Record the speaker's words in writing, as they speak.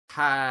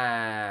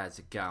How's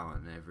it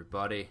going,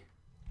 everybody?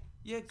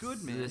 Yeah,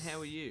 good man. How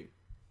are you?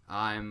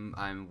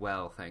 I'm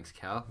well, thanks,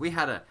 Cal.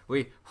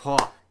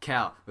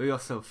 Cal, we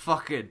got some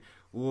fucking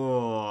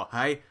got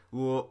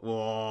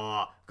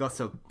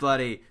some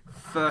bloody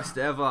first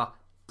ever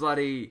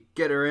bloody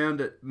get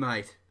around it,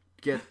 mate.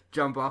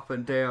 Jump up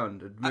and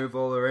down and move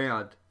all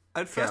around.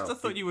 At first, I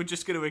thought you were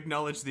just going to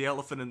acknowledge the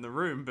elephant in the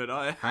room, but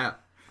I'm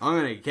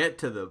going to get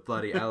to the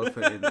bloody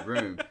elephant in the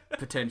room,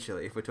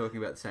 potentially, if we're talking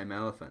about the same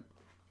elephant.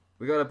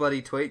 We got a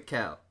bloody tweet,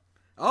 Cal.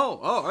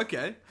 Oh,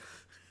 okay.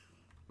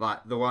 Like,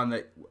 the one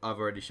that I've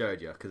already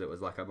showed you, because it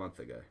was like a month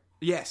ago.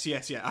 Yes,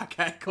 yeah.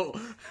 Okay, cool.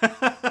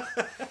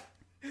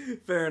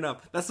 Fair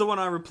enough. That's the one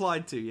I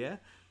replied to, yeah?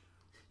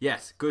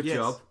 Yes, good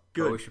job.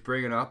 Good. But we should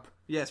bring it up.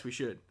 Yes, we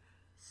should.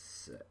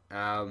 So,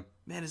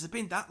 Man, has it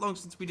been that long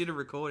since we did a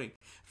recording?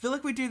 I feel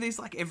like we do these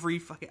like every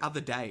fucking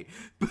other day.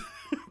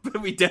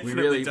 But we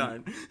definitely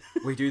don't.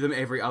 We do them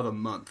every other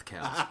month,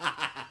 Cal.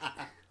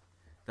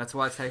 That's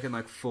why it's taken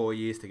like 4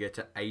 years to get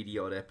to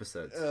 80-odd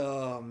episodes.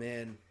 Oh,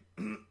 man.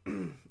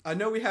 I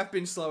know we have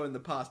been slow in the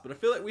past, but I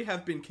feel like we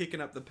have been kicking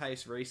up the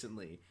pace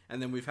recently,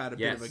 and then we've had a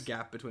bit of a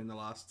gap between the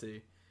last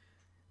two.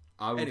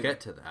 I will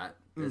get to that.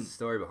 There's a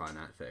story behind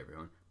that for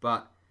everyone.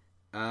 But,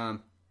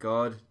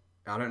 God,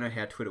 I don't know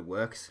how Twitter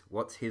works.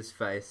 What's his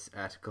face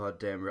at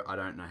goddamn... I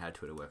don't know how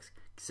Twitter works.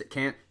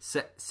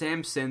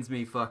 Sam sends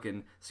me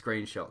fucking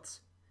screenshots.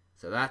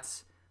 So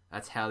that's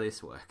how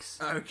this works.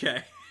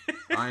 Okay.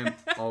 I'm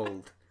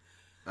old.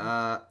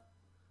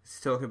 He's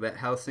talking about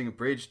Hellsing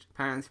Abridged.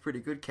 Apparently it's pretty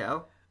good,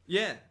 Cal.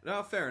 Yeah,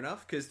 no, fair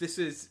enough, because this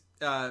is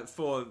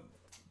for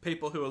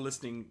people who are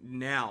listening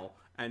now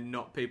and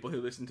not people who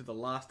listened to the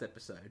last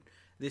episode.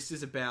 This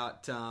is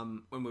about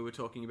when we were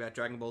talking about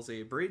Dragon Ball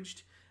Z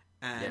Abridged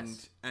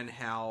and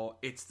how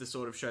it's the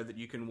sort of show that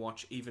you can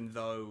watch even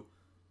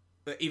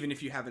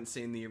if you haven't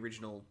seen the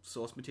original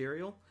source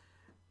material.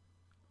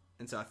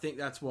 And so I think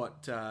that's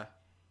what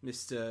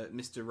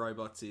Mr.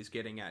 Robots is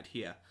getting at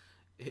here,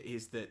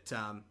 is that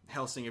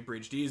Hellsing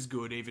Abridged is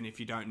good even if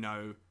you don't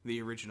know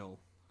the original.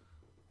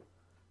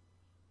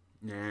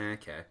 Yeah,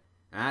 okay.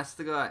 That's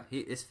the guy.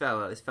 This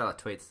fella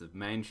tweets the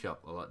main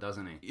shop a lot,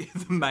 doesn't he? Yeah,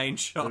 the main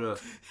shop.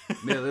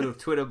 Little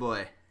Twitter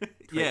boy.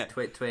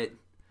 Tweet.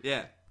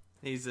 Yeah,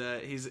 he's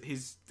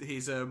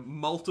a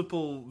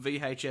multiple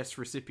VHS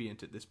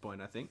recipient at this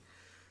point, I think.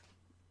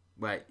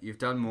 Wait, you've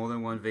done more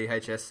than one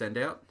VHS send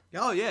out?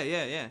 Oh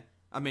yeah.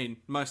 I mean,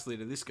 mostly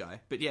to this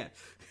guy, but yeah.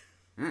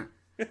 I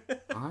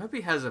hope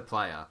he has a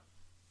player.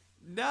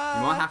 No.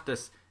 You might have to.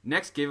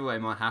 Next giveaway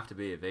might have to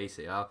be a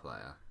VCR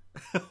player.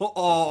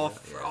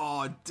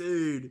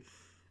 Dude.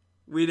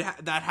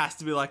 That has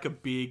to be like a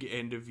big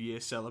end of year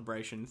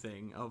celebration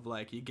thing of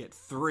like you get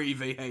 3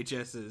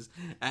 VHSs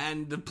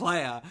and the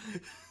player.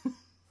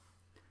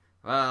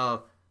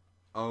 Well,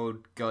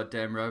 old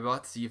goddamn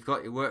robots, you've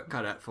got your work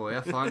cut out for you.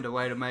 Find a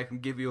way to make them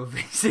give you a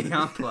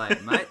VCR player,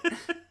 mate.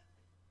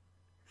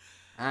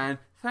 And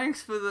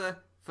thanks for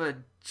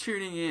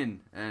tuning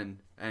in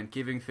and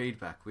giving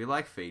feedback. We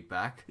like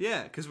feedback.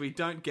 Yeah, because we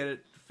don't get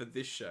it for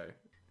this show.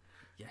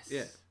 Yes.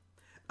 Yeah.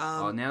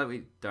 Now that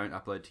we don't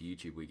upload to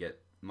YouTube, we get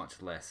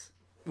much less.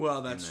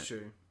 Well, that's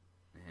true.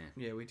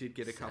 Yeah, we did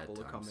get a couple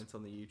of comments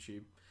on the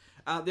YouTube.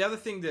 The other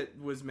thing that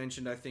was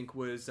mentioned, I think,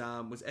 was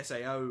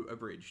SAO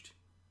Abridged.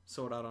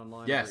 Sword Art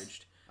Online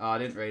Abridged. Oh, I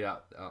didn't read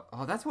up.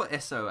 Oh, that's what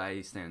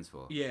SOA stands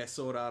for. Yeah,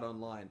 Sword Art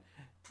Online.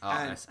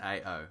 Oh,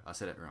 SAO. I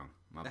said it wrong.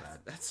 My bad.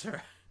 That's all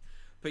right.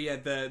 But yeah,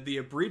 the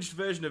abridged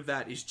version of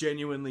that is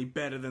genuinely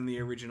better than the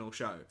original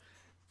show.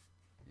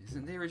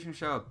 Isn't the original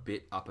show a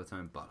bit up its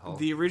own butthole?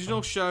 The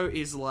original show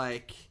is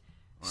like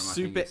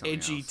super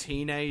edgy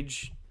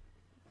teenage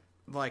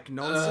like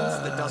nonsense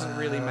that doesn't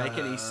really make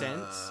any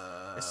sense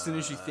as soon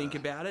as you think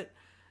about it.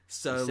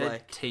 So you said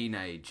like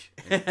teenage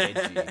and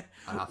edgy,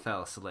 and I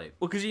fell asleep.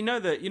 Well, because you know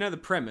the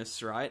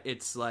premise, right?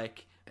 It's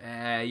like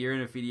you're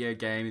in a video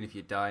game, and if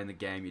you die in the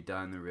game, you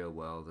die in the real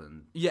world,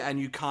 and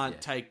and you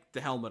can't take the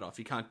helmet off.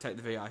 You can't take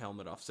the VR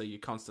helmet off, so you're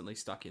constantly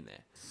stuck in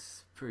there.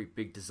 It's a pretty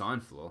big design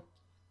flaw.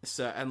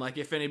 So, and like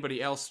if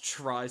anybody else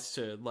tries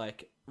to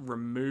like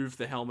remove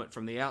the helmet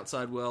from the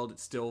outside world, it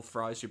still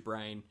fries your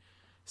brain.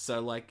 So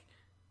like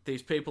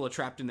these people are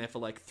trapped in there for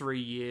like 3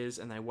 years,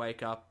 and they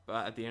wake up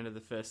at the end of the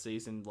first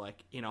season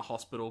like in a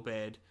hospital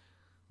bed,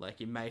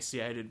 like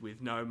emaciated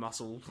with no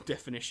muscle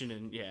definition,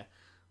 and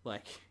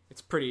like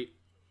it's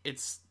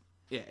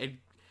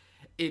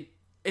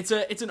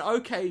an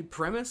okay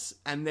premise,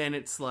 and then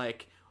it's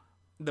like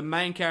the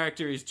main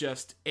character is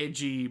just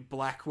edgy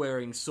black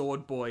wearing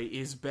sword boy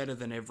is better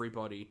than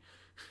everybody.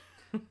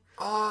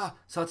 So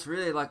it's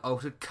really like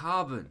Altered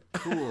Carbon.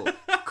 Cool.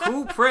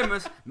 Cool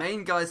premise.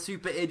 Main guy's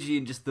super edgy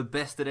and just the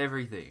best at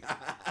everything.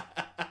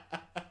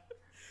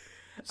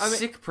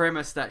 Sick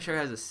premise. That show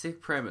has a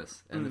sick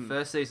premise. And the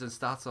first season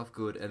starts off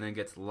good and then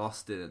gets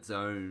lost in its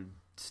own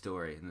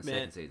story. And the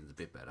second season's a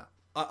bit better.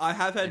 I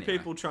have had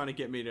people trying to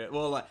get me to...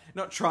 Well, like,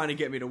 not trying to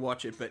get me to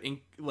watch it, but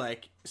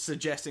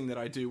suggesting that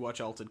I do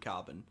watch Altered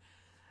Carbon.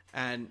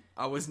 And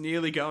I was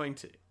nearly going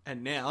to.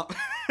 And now...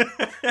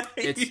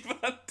 It's... You've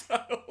done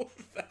all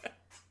that.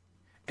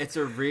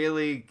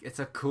 it's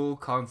a cool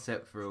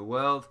concept for a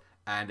world,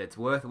 and it's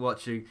worth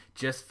watching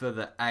just for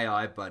the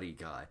AI buddy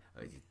guy.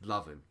 I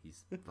love him.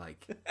 He's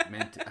like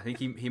I think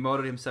he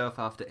modeled himself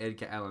after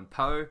Edgar Allan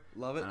Poe.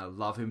 Love it. And I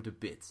love him to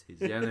bits. He's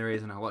the only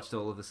reason I watched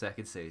all of the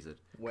second season.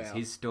 Wow.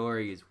 His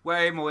story is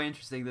way more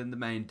interesting than the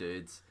main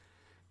dude's.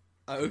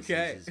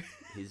 Okay.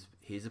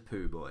 He's a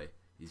poo boy.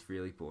 He's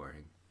really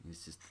boring.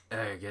 He's just,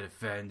 I gotta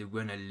find the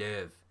one I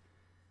love.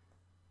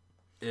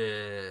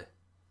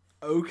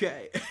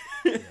 Okay.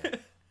 Yeah.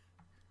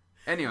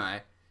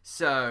 Anyway,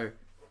 so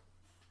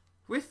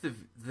with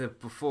the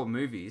before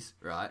movies,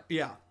 right?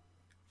 Yeah.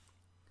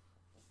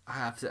 I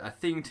have a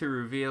thing to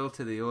reveal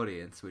to the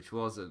audience, which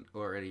wasn't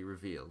already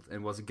revealed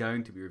and was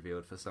going to be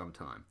revealed for some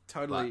time.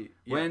 Totally.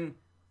 But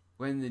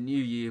when the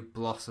new year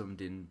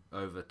blossomed in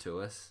over to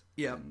us,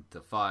 and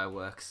the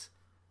fireworks,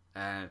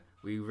 and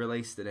we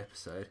released an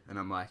episode, and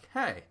I'm like,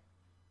 hey,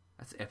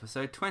 that's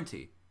episode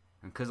 20,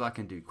 and because I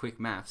can do quick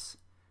maths,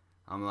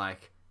 I'm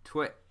like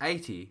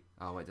 80.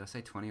 Oh wait, did I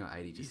say 20 or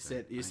 80?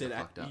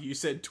 You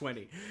said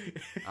 20.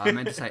 I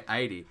meant to say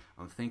 80.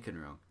 I'm thinking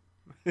wrong.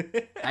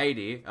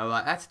 80. I'm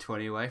like, that's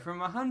 20 away from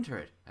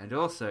 100, and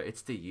also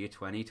it's the year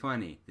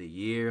 2020, the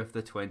year of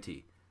the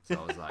 20. So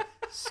I was like,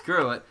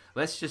 screw it,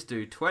 let's just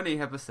do 20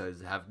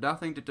 episodes that have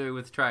nothing to do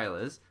with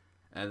trailers,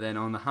 and then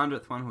on the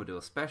 100th one we'll do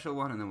a special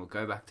one, and then we'll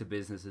go back to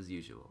business as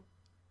usual.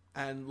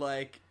 And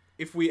like,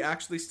 if we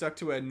actually stuck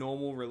to our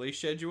normal release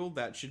schedule,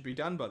 that should be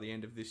done by the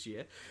end of this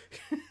year.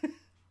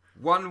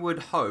 One would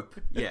hope,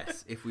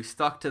 yes. If we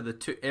stuck to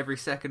the every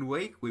second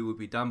week, we would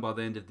be done by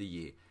the end of the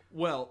year.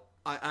 Well,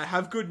 I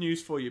have good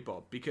news for you,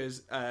 Bob,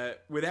 because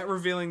without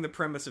revealing the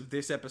premise of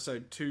this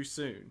episode too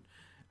soon,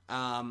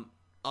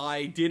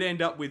 I did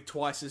end up with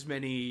twice as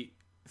many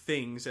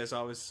things as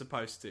I was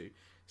supposed to.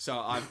 So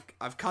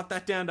I've cut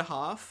that down to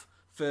half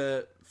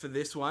for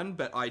this one,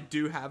 but I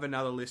do have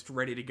another list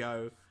ready to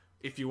go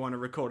if you want to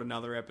record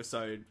another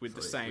episode with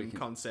the same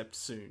concept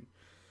soon.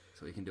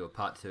 So we can do a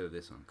part 2 of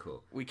this one.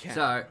 Cool. We can.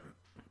 So,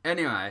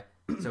 anyway,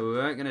 so we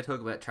weren't going to talk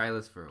about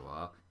trailers for a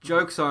while.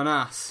 Joke's on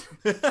us.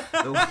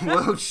 The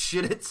world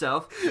shit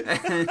itself,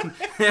 and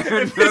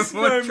there are no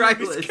more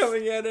trailers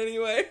coming out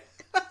anyway.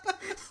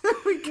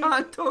 We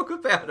can't talk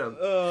about them.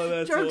 Oh,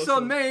 that's Joke's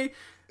awesome. on me.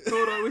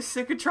 Thought I was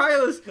sick of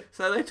trailers,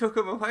 so they took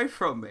them away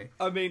from me.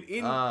 I mean,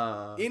 in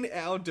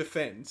our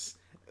defense,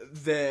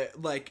 this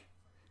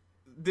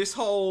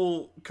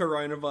whole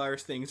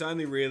coronavirus thing's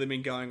only really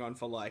been going on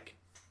for like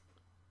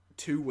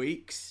 2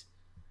 weeks.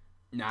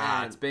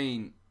 Nah, it's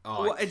been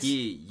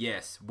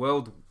yes.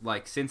 World,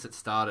 like, since it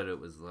started, it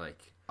was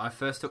like I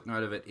first took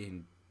note of it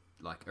in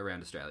like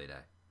around Australia Day.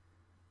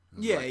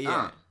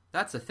 Yeah.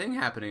 That's a thing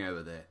happening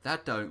over there.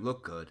 That don't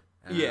look good.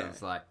 And I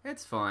was like,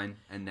 it's fine,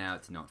 and now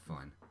it's not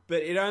fine.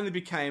 But it only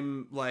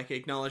became like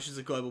acknowledged as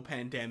a global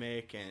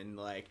pandemic, and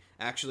like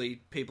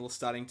actually people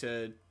starting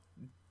to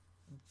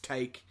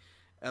take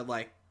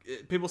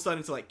people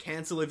starting to like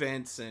cancel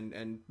events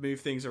and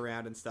move things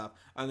around and stuff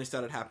only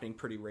started happening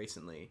pretty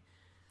recently.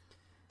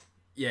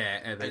 Yeah,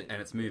 and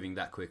it's moving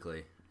that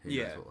quickly. Who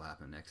knows what will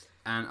happen next?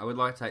 And I would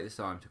like to take this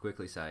time to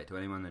quickly say to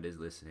anyone that is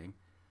listening,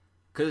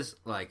 because,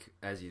 like,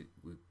 as you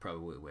would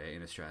probably aware,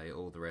 in Australia,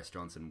 all the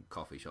restaurants and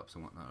coffee shops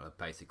and whatnot are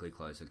basically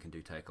closed and can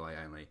do takeaway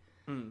only.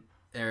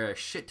 There are a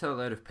shit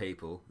load of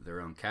people that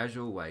are on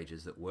casual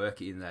wages that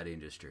work in that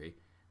industry,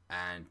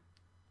 and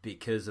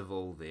because of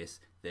all this,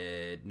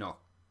 they're not,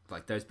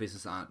 like, those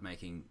businesses aren't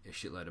making a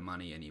shitload of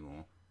money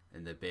anymore,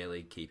 and they're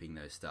barely keeping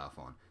those staff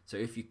on. So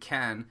if you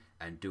can,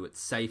 and do it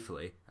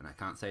safely, and I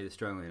can't say this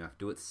strongly enough,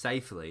 do it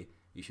safely,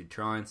 you should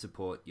try and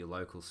support your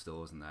local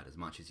stores and that as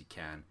much as you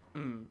can,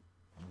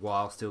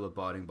 while still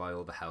abiding by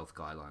all the health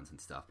guidelines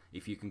and stuff.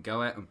 If you can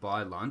go out and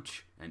buy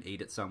lunch and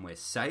eat it somewhere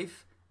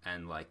safe,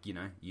 and, like, you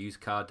know, use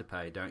card to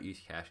pay, don't use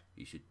cash,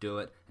 you should do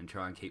it and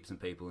try and keep some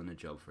people in a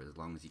job for as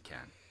long as you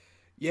can.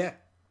 Yeah,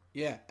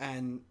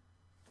 and,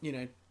 you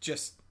know,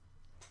 just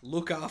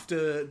look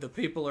after the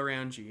people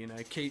around you, you know,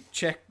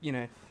 you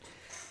know.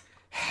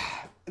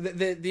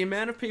 The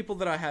amount of people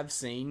that I have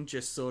seen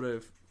just sort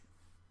of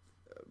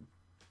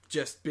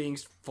just being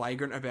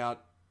flagrant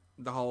about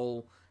the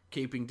whole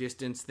keeping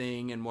distance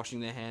thing and washing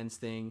their hands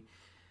thing,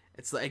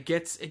 it's like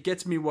it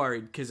gets me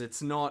worried, because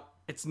it's not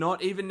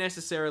even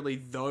necessarily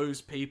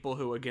those people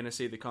who are going to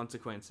see the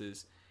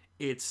consequences.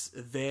 It's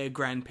their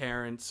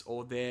grandparents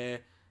or their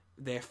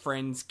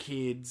friends'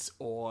 kids,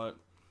 or,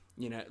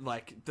 you know,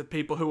 like the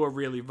people who are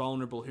really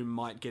vulnerable who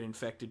might get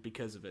infected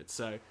because of it.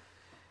 So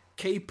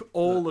keep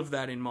all of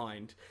that in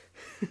mind.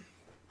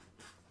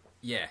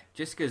 Yeah,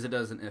 just because it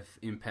doesn't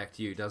impact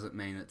you doesn't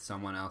mean that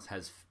someone else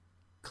has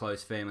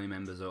close family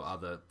members or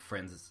other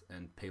friends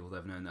and people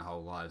they've known their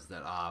whole lives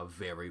that are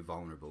very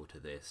vulnerable to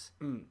this.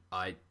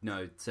 I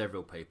know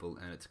several people,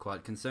 and it's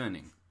quite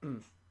concerning.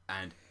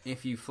 And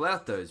if you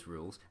flout those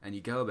rules and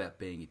you go about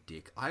being a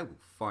dick, I will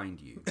find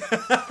you.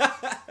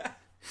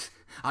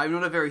 I'm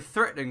not a very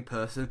threatening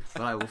person,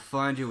 but I will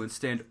find you and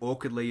stand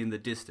awkwardly in the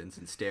distance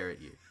and stare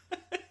at you.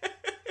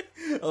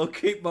 I'll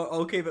keep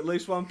at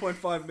least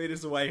 1.5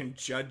 meters away and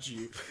judge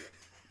you.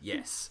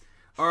 Yes.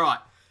 All right.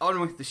 on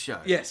with the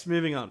show. Yes,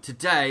 moving on.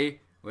 Today,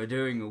 we're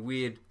doing a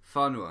weird,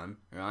 fun one,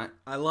 right?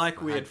 I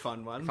like weird,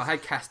 fun ones. If I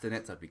had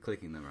castanets, I'd be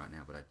clicking them right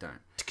now, but I don't.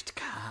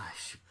 I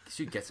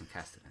should get some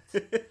castanets.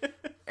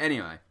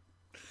 Anyway,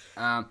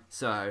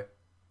 so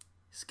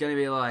it's going to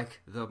be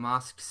like The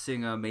Masked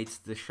Singer meets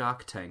the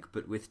Shark Tank,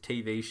 but with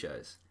TV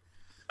shows.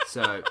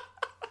 So,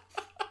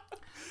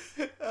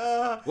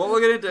 what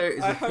we're going to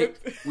do is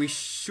we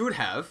should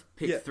have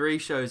picked 3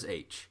 shows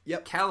each.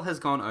 Yep. Cal has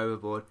gone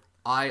overboard.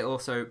 I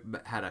also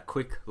had a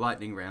quick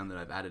lightning round that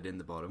I've added in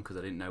the bottom because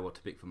I didn't know what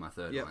to pick for my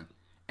third one.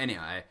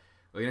 Anyway,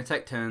 we're going to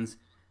take turns.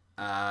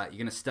 You're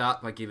going to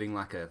start by giving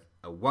like a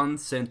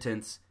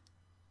 1-sentence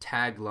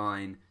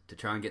tagline to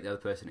try and get the other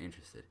person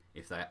interested.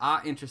 If they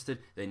are interested,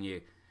 then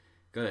you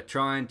got to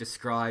try and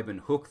describe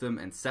and hook them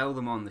and sell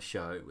them on the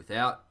show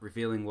without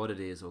revealing what it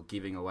is or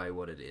giving away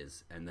what it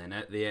is. And then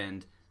at the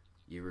end,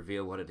 you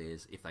reveal what it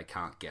is if they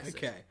can't guess it.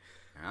 Okay.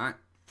 All right?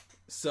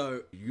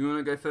 So... You want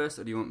to go first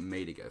or do you want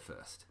me to go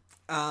first?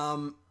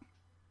 I'll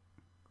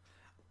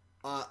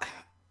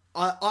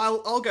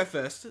go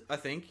first, I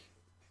think.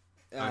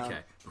 Okay.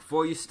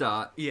 Before you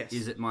start, yes.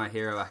 Is it My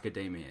Hero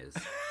Academia's?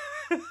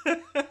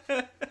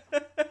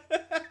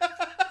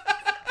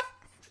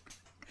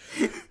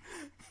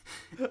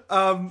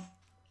 I'm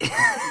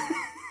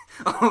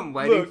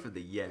waiting for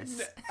the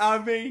yes. I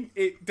mean,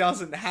 it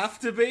doesn't have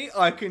to be.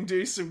 I can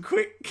do some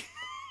quick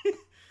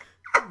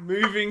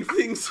moving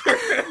things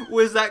around.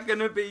 Was that going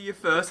to be your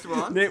first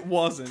one? It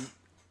wasn't.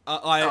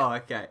 Oh,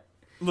 okay.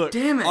 Look,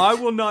 damn it. I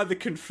will neither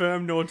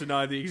confirm nor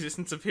deny the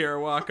existence of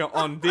Hiroaka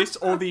on this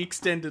or the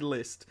extended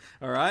list.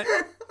 Alright?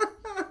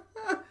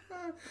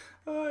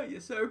 Oh, you're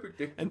so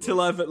predictable.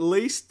 Until I've at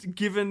least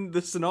given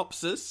the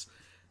synopsis,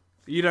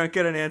 you don't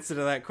get an answer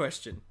to that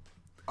question.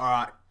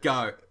 Alright,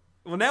 go.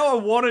 Well, now I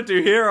want to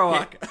do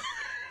Hiroaka.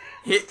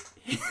 Hit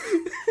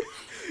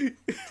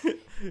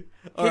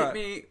right.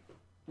 me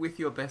with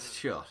your best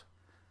shot.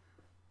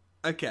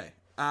 Okay.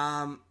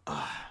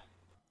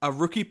 A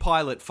rookie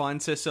pilot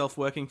finds herself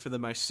working for the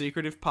most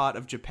secretive part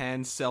of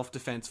Japan's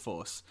self-defense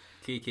force.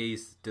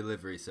 Kiki's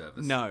delivery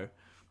service. No.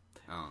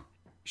 Oh.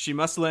 She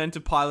must learn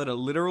to pilot a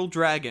literal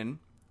dragon,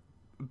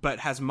 but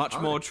has much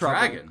more trouble.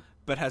 Dragon?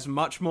 But has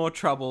much more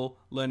trouble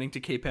learning to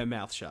keep her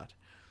mouth shut.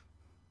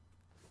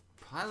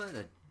 Pilot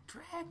a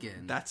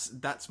dragon?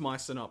 That's my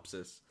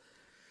synopsis.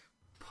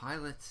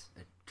 Pilot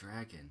a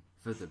dragon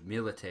for the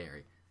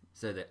military.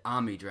 So the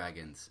army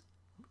dragons.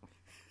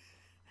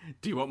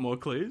 Do you want more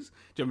clues?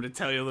 Do you want me to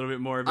tell you a little bit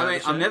more about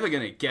the show? I'm never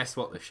going to guess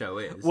what the show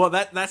is. Well,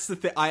 that's the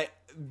thing. I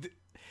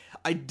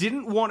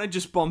didn't want to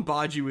just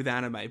bombard you with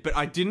anime, but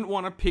I didn't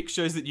want to pick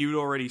shows that you'd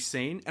already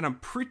seen, and I'm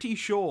pretty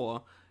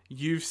sure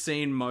you've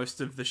seen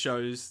most of the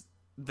shows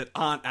that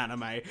aren't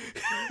anime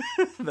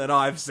that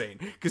I've seen,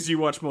 because you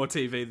watch more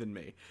TV than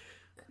me.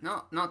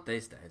 Not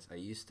these days. I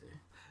used to.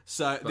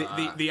 So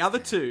the other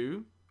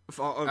two,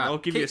 I'll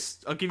give you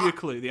a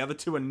clue. The other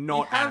two are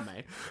not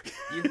anime.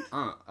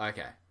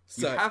 Okay.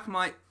 So, you have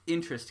my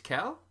interest,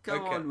 Cal.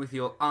 Go on with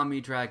your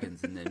army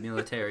dragons and their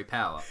military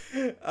power.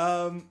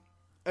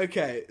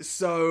 Okay,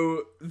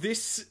 so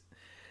this...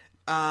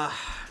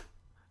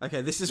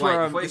 this is Wait,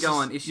 where before you go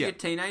on, is she a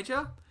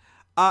teenager?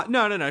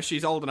 No.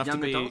 She's old enough Young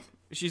to be... adult?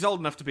 She's old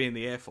enough to be in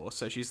the Air Force,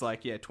 so she's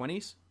like,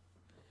 20s.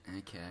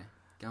 Okay,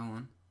 go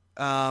on.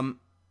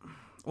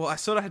 Well, I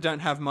sort of don't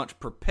have much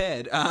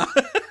prepared. So,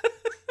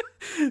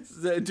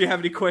 do you have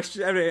any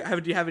questions? Do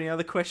you have any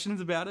other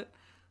questions about it?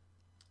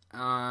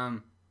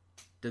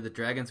 Do the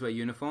dragons wear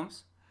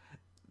uniforms?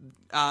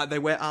 They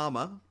wear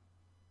armor.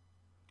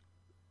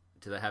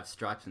 Do they have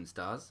stripes and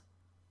stars?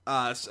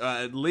 So,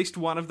 at least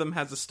one of them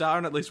has a star,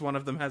 and at least one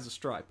of them has a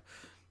stripe.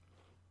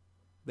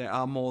 There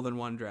are more than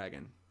one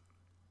dragon.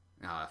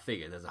 I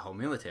figure there's a whole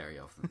military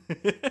of them.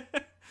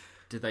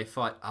 Do they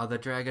fight other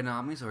dragon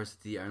armies, or is it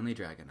the only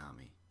dragon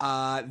army?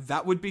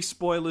 That would be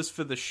spoilers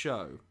for the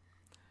show.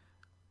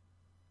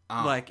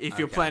 Oh, if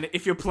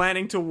you're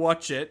planning to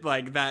watch it,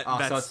 like that.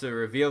 So it's a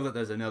reveal that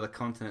there's another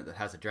continent that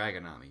has a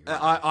dragon army.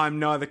 Right? I'm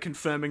neither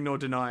confirming nor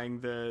denying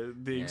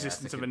the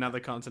existence of another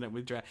continent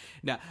with dragon.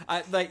 No,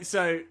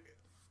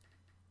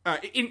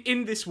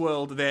 in this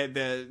world,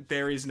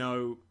 there is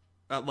no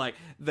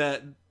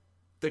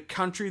the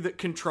country that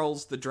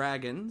controls the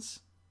dragons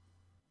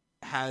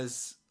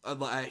has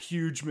a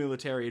huge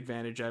military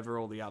advantage over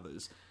all the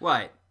others.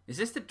 Wait, is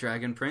this the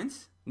Dragon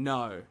Prince?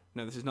 No,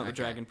 this is not the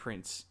Dragon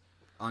Prince.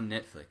 On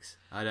Netflix.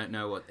 I don't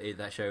know what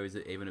that show is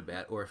even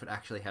about, or if it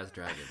actually has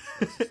dragons.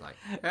 It's just like,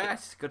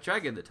 it's got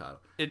dragon in the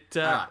title.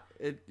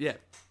 Yeah.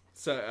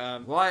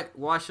 So,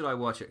 why should I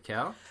watch it,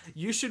 Cal?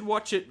 You should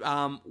watch it.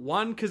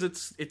 One, because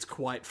it's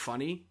quite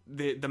funny.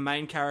 The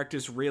main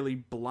character's really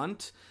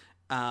blunt.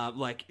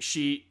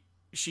 She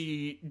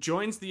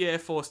joins the Air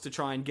Force to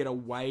try and get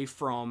away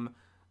from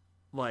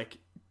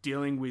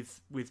dealing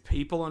with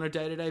people on a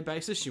day-to-day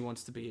basis. She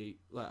wants to be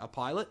a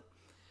pilot,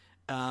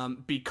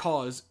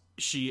 because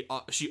she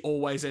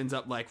always ends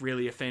up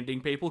really offending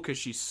people because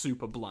she's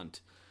super blunt,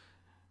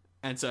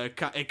 and so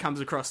it comes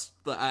across.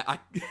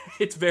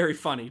 It's very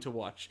funny to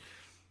watch.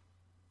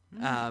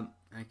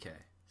 Okay,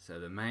 So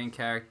the main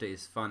character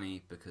is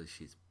funny because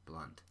she's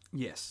blunt.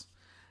 Yes.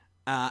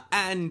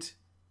 And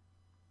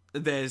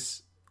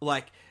there's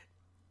like,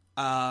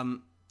 so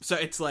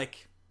it's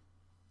like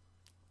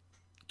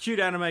cute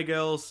anime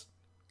girls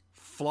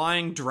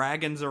flying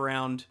dragons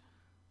around.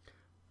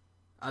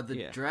 Are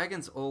the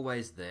dragons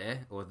always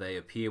there, or they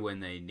appear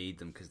when they need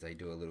them because they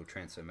do a little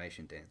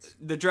transformation dance?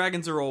 The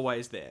dragons are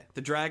always there.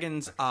 The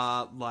dragons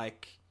are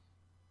like...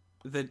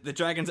 The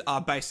dragons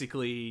are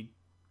basically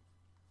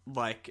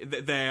like...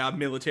 They are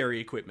military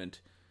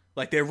equipment.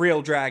 Like, they're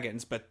real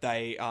dragons, but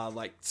they are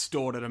like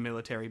stored at a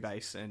military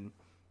base and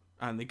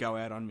only go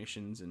out on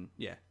missions and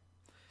yeah.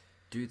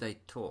 Do they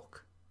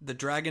talk? The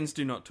dragons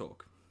do not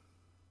talk.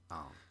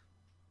 Oh.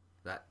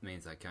 That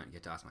means I can't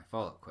get to ask my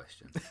follow-up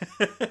question.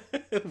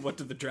 What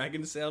do the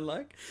dragons sound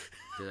like?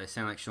 Do they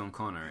sound like Sean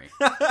Connery?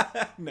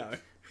 No,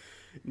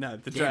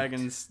 the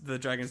dragons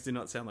do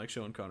not sound like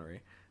Sean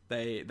Connery.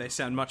 They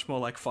sound much more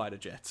like fighter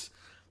jets.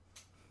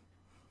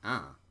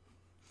 Ah.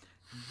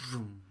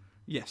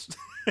 Yes.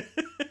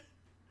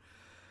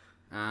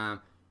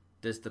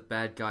 Does the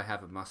bad guy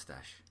have a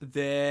mustache?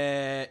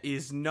 There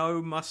is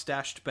no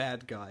mustached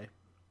bad guy.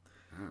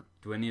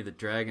 Do any of the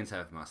dragons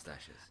have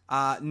mustaches?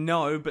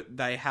 No, but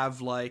they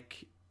have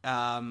like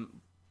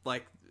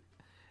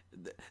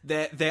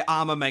their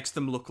armor makes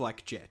them look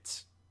like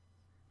jets.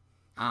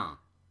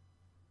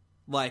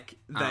 Like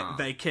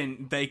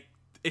they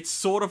it's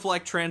sort of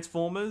like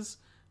Transformers.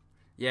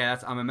 Yeah,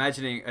 I'm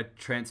imagining a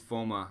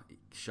Transformer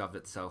shoved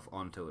itself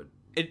onto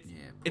it.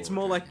 It's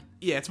more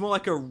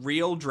like a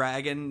real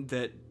dragon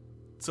that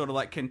sort of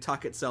like can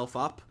tuck itself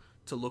up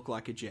to look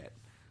like a jet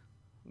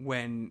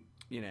when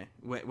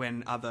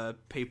other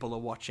people are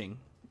watching.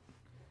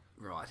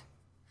 Right.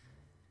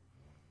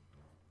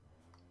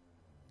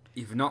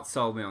 You've not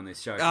sold me on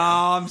this show.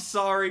 Oh, I'm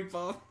sorry,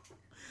 Bob.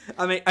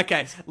 I mean,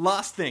 okay,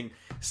 last thing.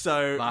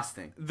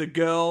 The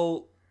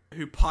girl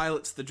who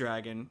pilots the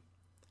dragon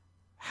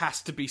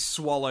has to be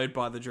swallowed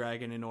by the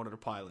dragon in order to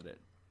pilot it.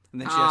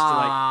 And then she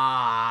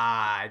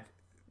has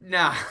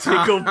to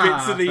tickle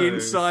bits of the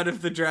inside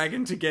of the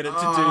dragon to get it to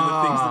do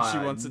the things that she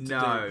wants it to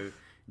do.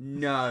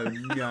 No.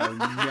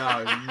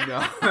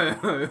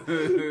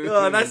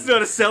 Oh, that's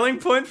not a selling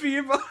point for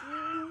you, Bob.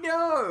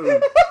 No.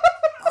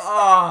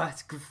 Oh,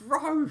 it's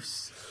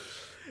gross.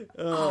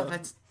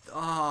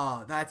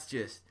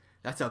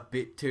 That's a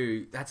bit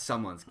too. That's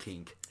someone's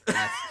kink.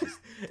 That's just.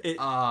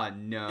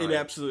 No. It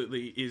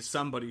absolutely is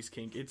somebody's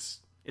kink.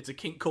 It's a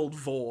kink called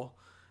vor,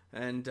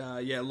 and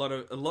a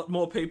lot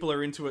more people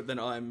are into it than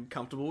I'm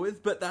comfortable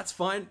with, but that's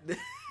fine.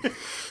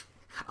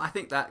 I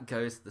think that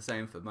goes the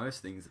same for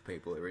most things that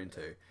people are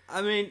into.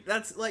 I mean,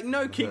 that's like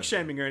no kink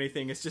shaming or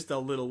anything. It's just a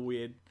little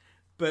weird,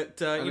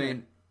 but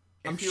I'm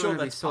sure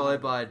that's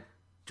swallowed by a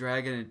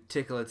dragon and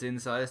tickle its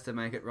insides to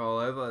make it roll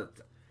over.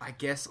 I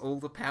guess all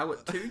the power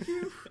to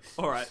you.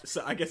 All right,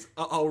 so I guess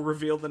I'll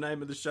reveal the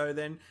name of the show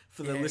then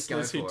for the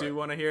listeners who do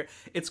want to hear it.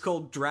 It's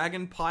called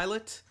Dragon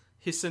Pilot,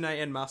 Hisune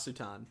and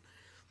Masutan.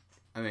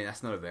 I mean,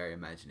 that's not a very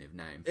imaginative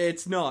name.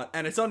 It's not,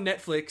 and it's on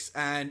Netflix,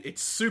 and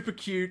it's super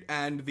cute,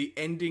 and the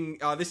ending...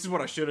 this is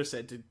what I should have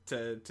said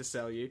to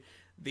sell you.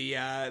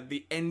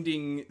 The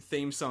ending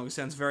theme song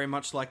sounds very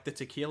much like the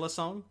Tequila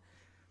song.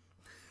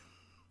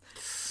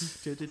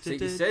 So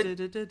you said...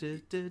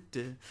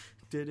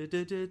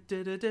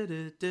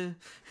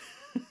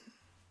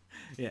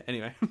 Yeah,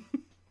 anyway.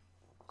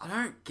 I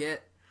don't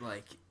get,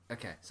 like...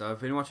 Okay, so I've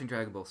been watching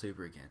Dragon Ball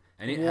Super again,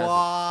 and it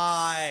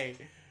Why?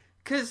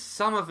 Because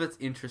some of it's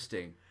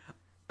interesting.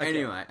 Okay.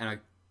 Anyway, and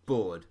I'm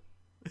bored.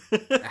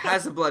 It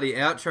has a bloody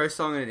outro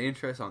song and an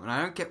intro song, and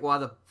I don't get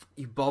why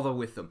you bother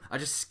with them. I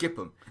just skip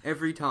them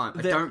every time.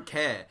 I don't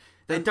care.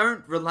 They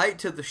don't relate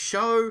to the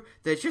show.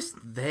 They're just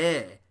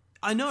there.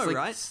 I know,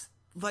 right? It's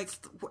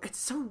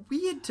so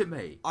weird to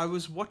me. I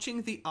was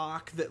watching the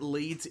arc that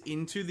leads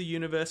into the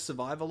Universe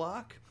Survival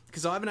arc,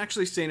 because I haven't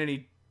actually seen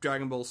any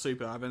Dragon Ball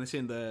Super. I've only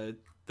seen the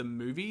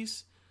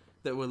movies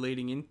that were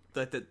leading in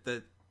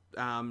that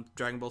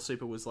Dragon Ball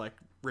Super was like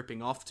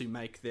ripping off to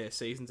make their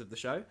seasons of the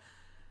show.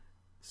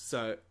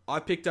 So I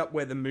picked up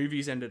where the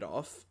movies ended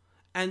off,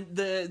 and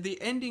the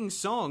ending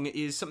song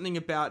is something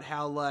about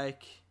how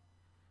like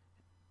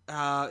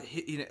but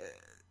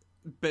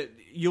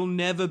you'll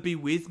never be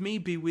with me,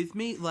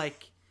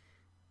 like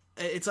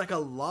it's like a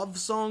love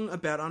song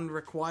about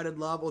unrequited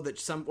love, or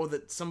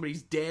that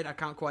somebody's dead, I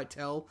can't quite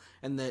tell,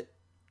 and that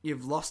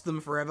you've lost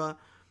them forever.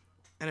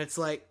 And it's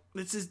like,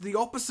 this is the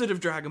opposite of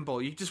Dragon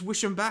Ball. You just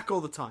wish them back all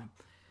the time.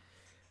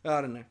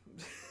 I don't know.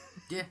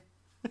 Yeah.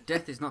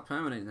 Death is not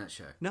permanent in that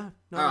show. No.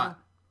 Alright.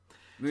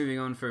 Moving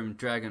on from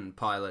dragon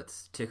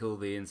pilots, tickle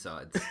the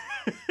insides.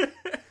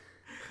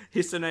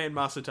 Hisune and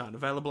Masutan,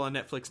 available on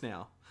Netflix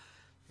now.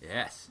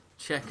 Yes.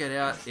 Check it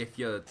out if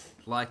you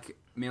like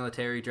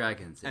military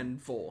dragons.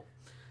 And 4.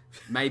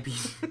 Maybe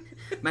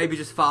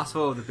just fast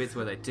forward the bits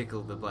where they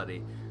tickle the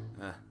bloody...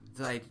 now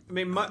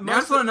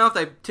it's not enough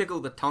they tickle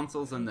the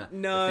tonsils and the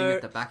thing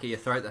at the back of your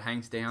throat that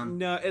hangs down.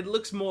 No, it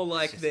looks more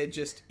like they're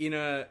just in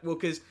a... Well,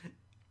 because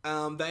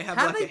they have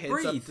a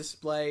heads-up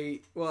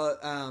display.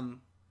 Well,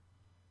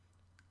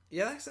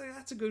 Yeah,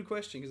 that's a good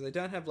question because they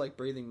don't have like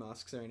breathing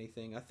masks or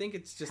anything. I think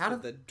it's just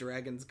that the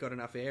dragon's got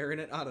enough air in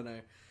it. I don't know.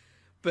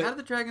 But how do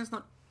the dragons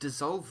not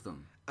dissolve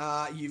them?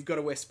 You've got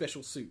to wear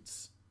special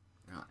suits.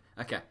 Right.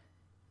 Okay.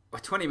 We're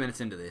 20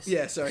 minutes into this.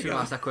 Yeah, sorry. I should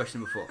have asked that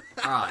question before.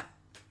 All right.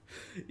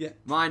 Yeah.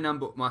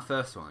 My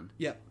first one.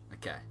 Yep.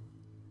 Okay.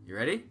 You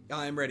ready?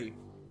 I am ready.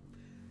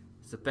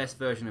 It's the best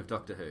version of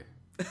Doctor Who.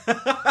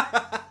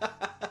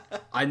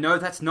 I know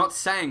that's not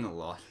saying a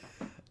lot.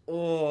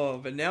 Oh,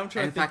 but now I'm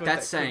trying to think what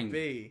that's that saying could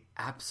be.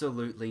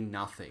 Absolutely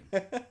nothing.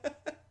 Shit,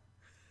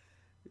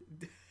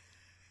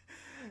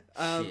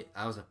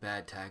 that was a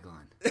bad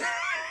tagline.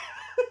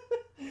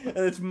 And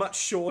it's much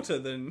shorter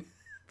than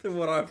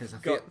what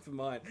I've got for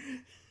mine.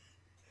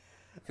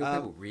 I feel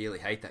people really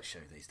hate that show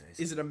these days.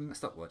 Is it I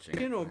stopped watching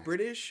American or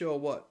British or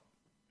what?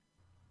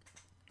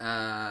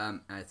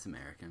 It's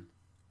American.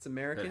 It's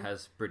American? But it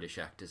has British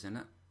actors in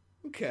it.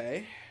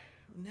 Okay.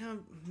 Now,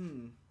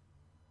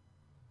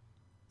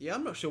 yeah,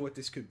 I'm not sure what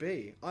this could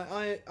be.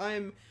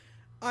 I'm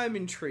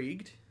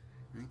intrigued.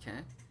 Okay.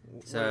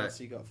 What else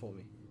you got for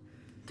me?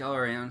 Go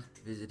around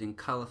visiting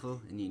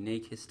colourful and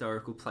unique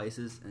historical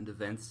places and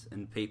events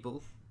and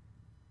people.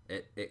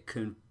 It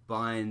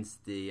combines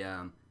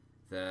the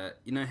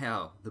you know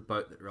how the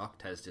boat that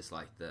rocked has just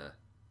like the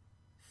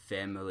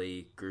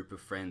family group of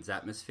friends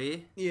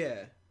atmosphere?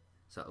 Yeah.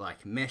 So it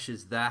like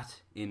meshes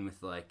that in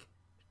with like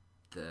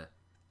the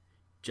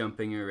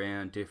jumping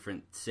around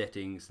different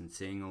settings and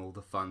seeing all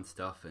the fun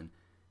stuff and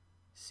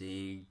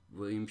seeing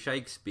William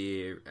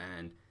Shakespeare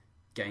and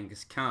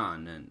Genghis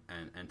Khan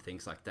and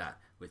things like that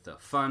with a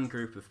fun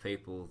group of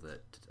people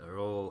that are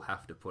all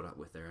have to put up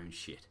with their own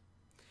shit.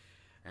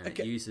 And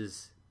it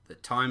uses the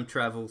time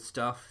travel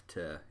stuff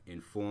to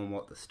inform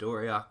what the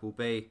story arc will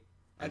be.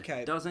 And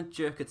it doesn't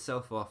jerk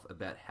itself off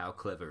about how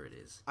clever it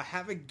is. I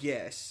have a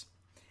guess.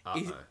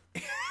 Uh-oh.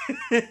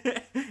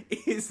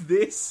 Is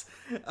this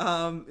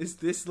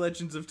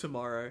Legends of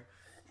Tomorrow?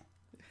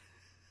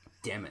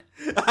 Damn it.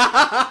 No.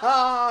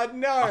 I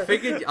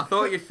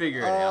thought you'd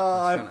figure it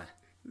out.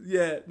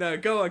 Yeah, no,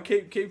 go on,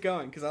 keep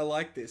going, because I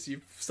like this.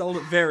 You've sold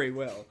it very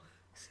well.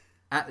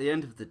 At the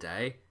end of the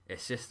day,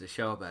 it's just a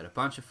show about a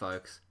bunch of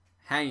folks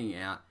hanging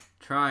out,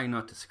 trying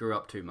not to screw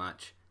up too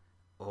much,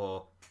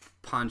 or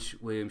punch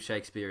William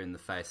Shakespeare in the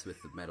face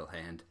with the metal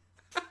hand,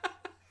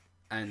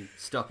 and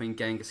stopping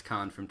Genghis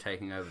Khan from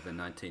taking over the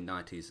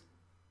 1990s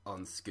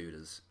on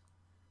scooters.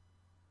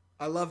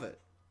 I love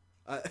it.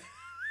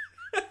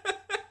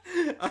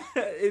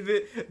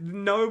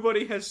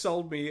 Nobody has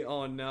sold me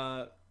on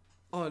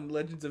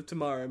Legends of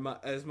Tomorrow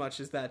as much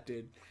as that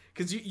did.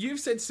 Because you've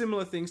said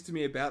similar things to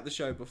me about the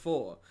show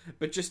before,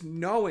 but just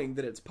knowing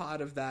that it's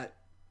part of that,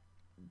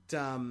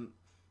 the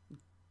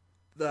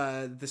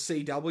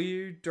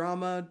CW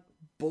drama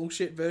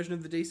bullshit version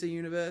of the DC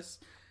universe.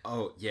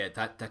 Oh yeah,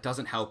 that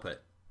doesn't help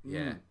it.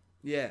 Yeah,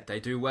 yeah. They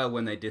do well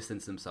when they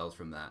distance themselves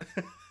from that.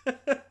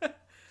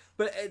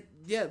 But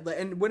yeah,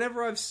 and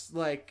whenever I've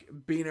like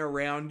been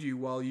around you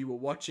while you were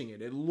watching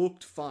it, it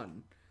looked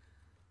fun.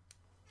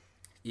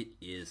 It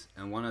is,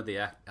 and one of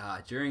the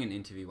during an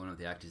interview, one of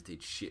the actors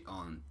did shit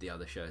on the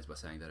other shows by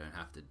saying they don't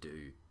have to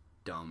do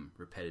dumb,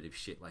 repetitive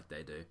shit like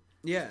they do.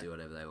 Yeah, just do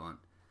whatever they want.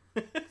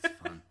 It's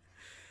fun.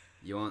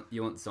 You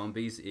want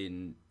zombies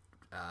in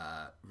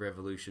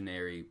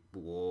Revolutionary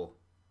War,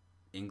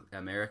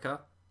 America?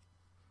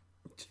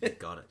 You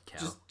got it,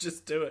 Cal.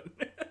 Just do it.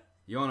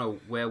 You want a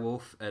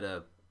werewolf at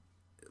a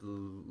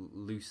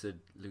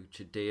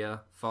Luchadea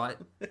fight?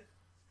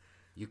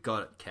 You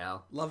got it,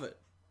 Cal. Love it.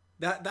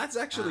 That's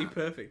actually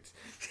perfect.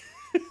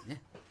 Yeah.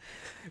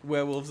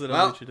 Werewolves at a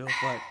luchador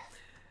fight.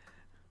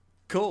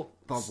 Cool.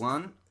 Bob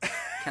won.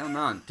 Cal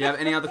none. Do you have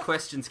any other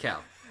questions,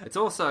 Cal? It's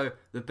also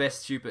the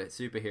best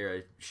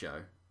superhero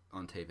show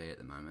on TV at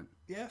the moment.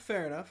 Yeah,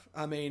 fair enough.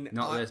 I mean,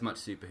 not there's much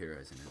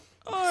superheroes in it.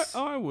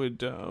 I would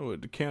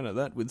counter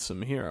that with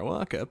some hero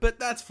arca, but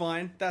that's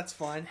fine. That's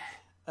fine.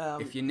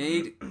 If you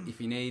need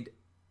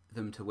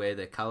them to wear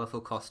their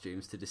colourful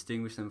costumes to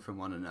distinguish them from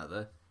one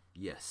another,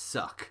 you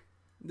suck.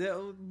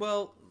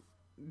 Well,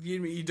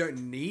 you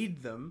don't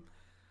need them.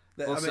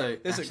 Also,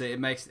 actually,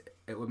 it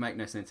would make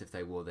no sense if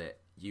they wore their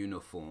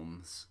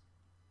uniforms,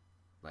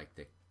 like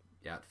the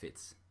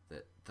outfits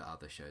that the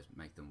other shows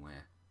make them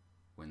wear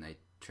when they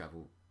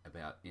travel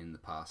about in the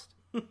past.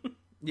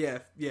 Yeah,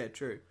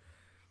 true.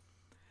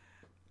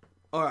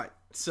 All right,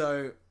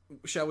 so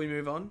shall we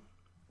move on?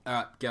 All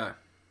right, go.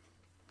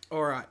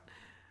 All right.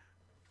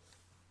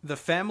 The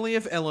family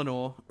of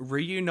Eleanor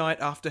reunite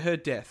after her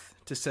death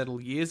to settle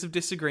years of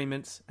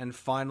disagreements and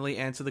finally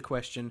answer the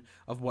question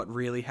of what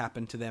really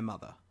happened to their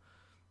mother.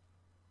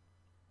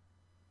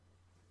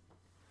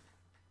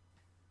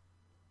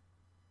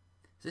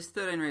 Is this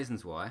 13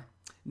 Reasons Why?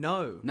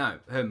 No. No,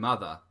 her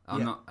mother.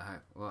 Not...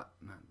 what?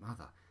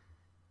 Mother.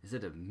 Is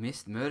it a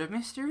murder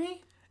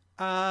mystery?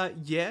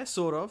 Yeah,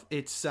 sort of.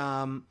 It's,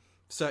 so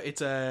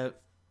it's a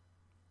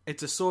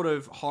sort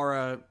of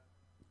horror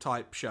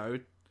type show.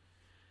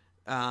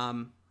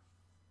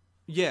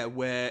 Yeah,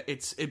 where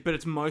but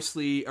it's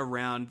mostly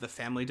around the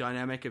family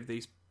dynamic of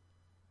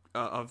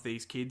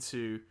these kids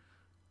who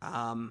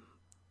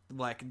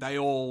Like, they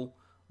all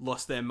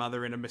lost their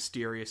mother in a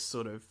mysterious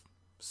sort of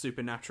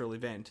supernatural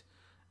event.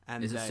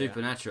 And Is it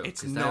supernatural?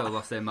 It's Because not. they all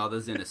lost their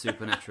mothers in a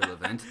supernatural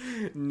event.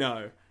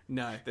 No.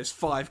 There's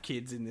 5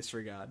 kids in this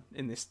regard,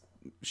 in this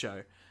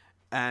show.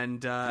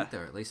 And I think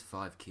there are at least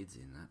 5 kids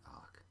in that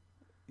arc.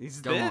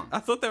 is Go there? on. I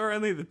thought there were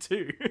only the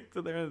 2. I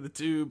thought there were only the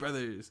 2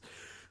 brothers.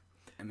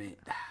 I mean,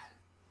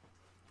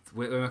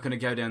 we're not going to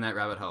go down that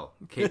rabbit hole.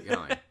 Keep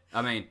going.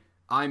 I mean,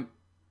 I'm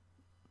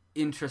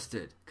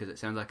interested because it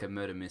sounds like a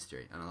murder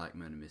mystery, and I like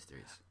murder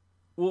mysteries.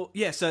 Well,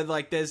 yeah. So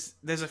like, there's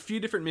a few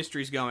different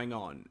mysteries going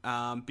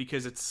on,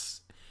 because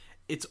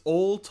it's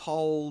all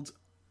told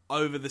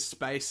over the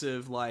space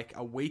of like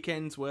a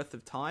weekend's worth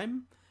of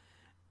time,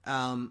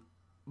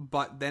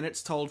 but then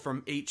it's told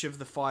from each of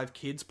the 5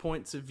 kids'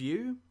 points of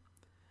view,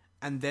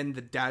 and then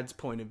the dad's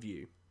point of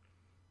view,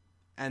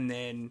 and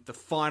then the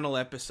final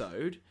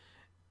episode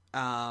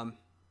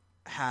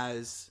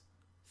has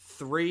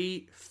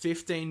 3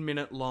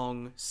 15-minute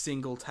long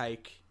single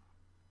take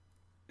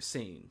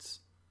scenes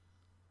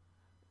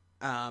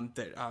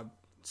that are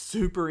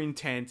super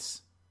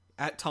intense,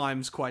 at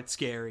times quite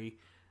scary,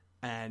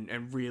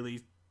 and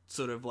really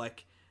sort of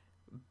like,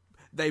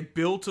 they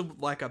built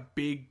like a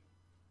big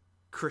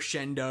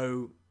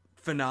crescendo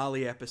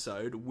finale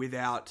episode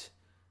without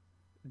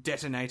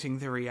detonating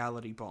the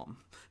reality bomb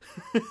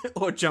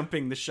or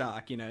jumping the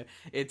shark. You know,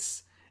 it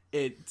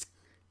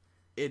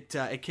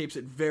keeps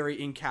it very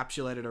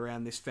encapsulated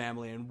around this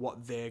family and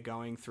what they're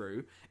going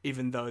through,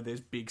 even though there's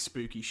big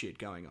spooky shit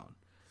going on.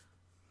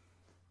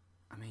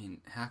 I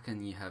mean, how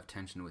can you have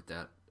tension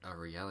without a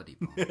reality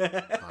bomb?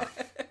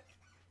 Like,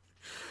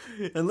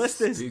 Unless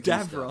there's spooky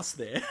Davros stuff.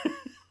 there.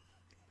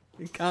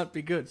 It can't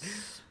be good.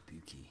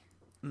 Spooky.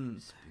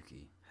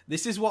 Spooky.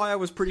 This is why I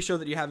was pretty sure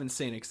that you haven't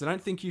seen it, because I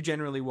don't think you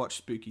generally watch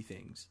spooky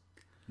things.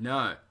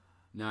 No.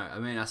 I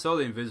mean, I saw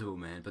The Invisible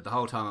Man, but the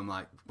whole time I'm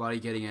like, why are you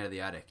getting out of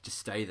the attic? Just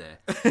stay there.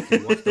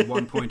 And watch the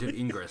 1 point of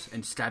Ingress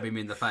and stab him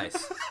in the face.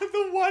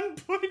 The 1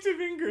 point of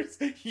Ingress,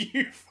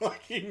 you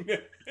fucking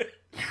nerd.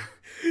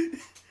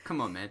 Come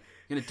on, man.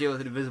 You're going to deal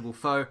with an invisible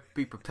foe.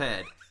 Be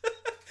prepared.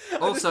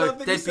 love Also, that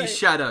you there'd be say-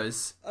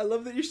 shadows. I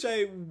love that you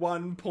say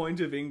 1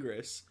 point of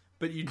Ingress,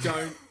 but you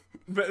don't.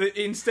 But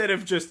instead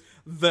of just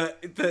the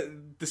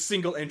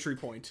single entry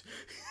point.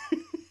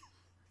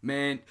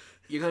 Man,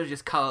 you gotta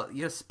just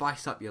you gotta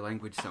spice up your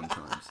language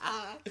sometimes.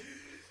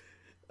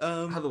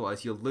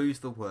 Otherwise, you'll lose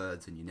the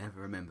words and you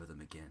never remember them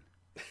again.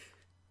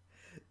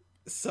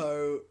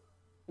 So,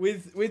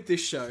 with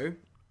this show,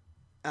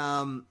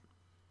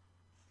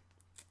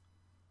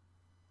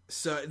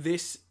 so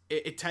this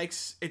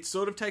it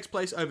sort of takes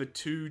place over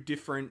 2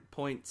 different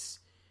points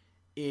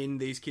in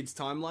these kids'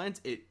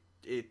 timelines.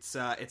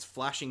 It's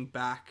flashing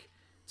back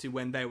to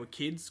when they were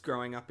kids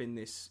growing up in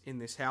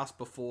this house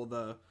before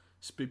the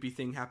spoopy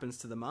thing happens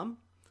to the mum,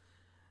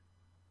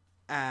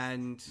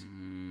 and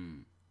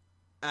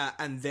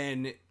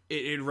then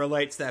it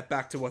relates that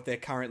back to what they're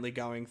currently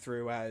going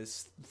through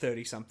as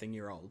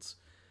 30-something-year-olds.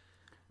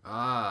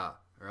 Ah,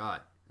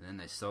 right. And then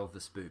they solve the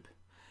spoop.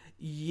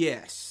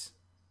 Yes,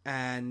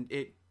 and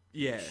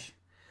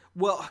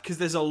well, because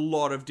there's a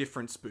lot of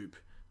different spoop,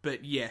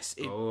 but yes,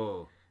 a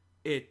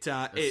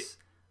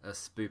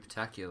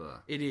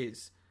spooptacular. It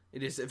is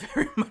a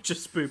very much a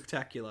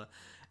spooptacular,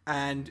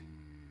 and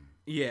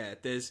yeah,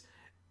 there's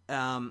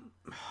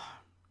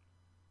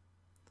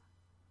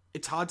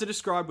it's hard to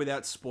describe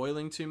without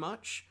spoiling too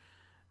much,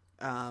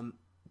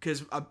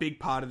 because a big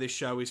part of this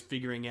show is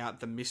figuring out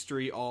the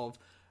mystery of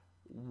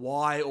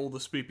why all the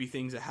spoopy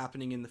things are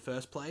happening in the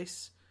first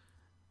place.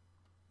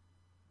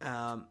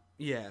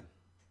 Yeah.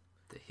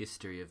 The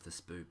history of the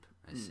spoop,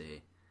 I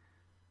see.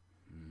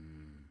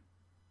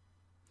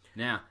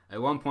 Now,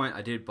 at one point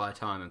I did buy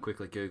time and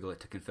quickly Google it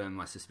to confirm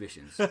my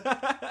suspicions.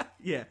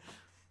 Yeah.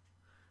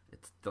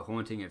 It's The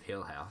Haunting of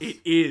Hill House. It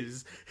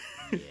is.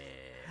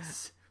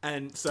 Yes.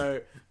 And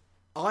so,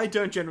 I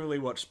don't generally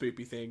watch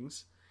spoopy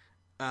things,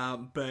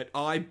 but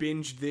I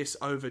binged this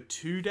over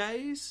 2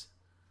 days.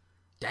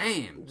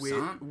 Damn,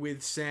 son.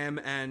 With Sam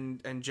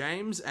and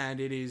James, and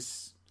it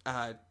is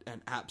an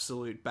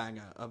absolute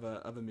banger of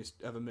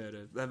a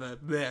murder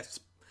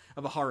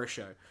of a horror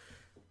show.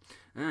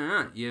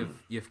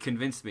 You've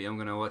convinced me. I'm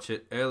going to watch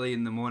it early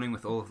in the morning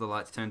with all of the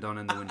lights turned on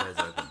and the windows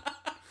open.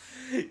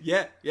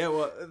 Yeah.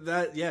 Well,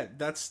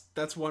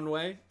 that's one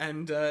way.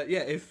 And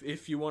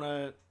if you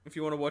wanna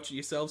watch it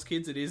yourselves,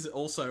 kids, it is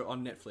also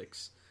on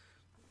Netflix.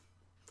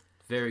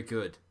 Very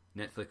good.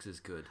 Netflix is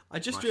good. I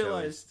just My show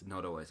realised is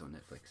not always on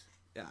Netflix.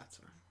 Yeah, that's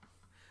all right.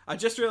 I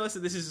just realised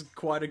that this is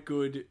quite a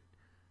good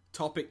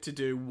topic to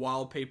do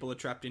while people are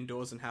trapped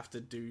indoors and have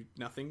to do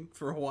nothing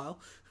for a while.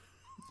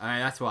 I mean,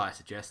 that's why I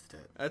suggested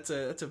it. That's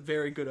a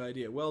very good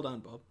idea. Well done,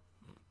 Bob.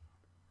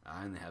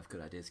 I only have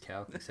good ideas,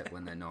 Cal, except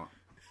when they're not.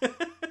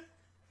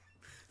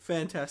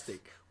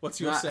 Fantastic.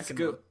 What's your second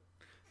good.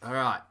 one? All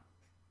right.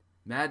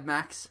 Mad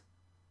Max,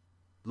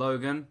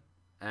 Logan,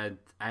 and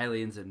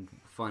aliens and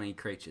funny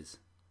creatures.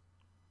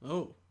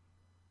 Oh.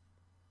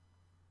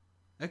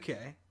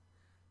 Okay.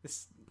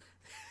 This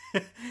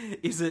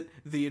Is it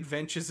The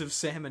Adventures of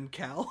Sam and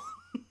Cal?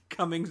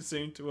 Coming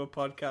soon to a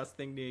podcast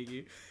thing near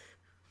you.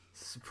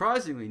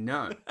 Surprisingly,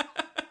 no.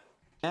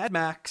 Mad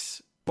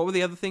Max. What were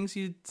the other things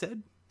you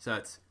said? So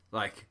it's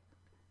like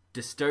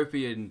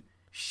dystopian,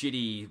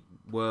 shitty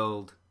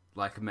world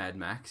like Mad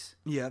Max.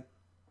 Yep.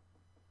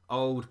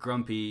 Old,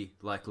 grumpy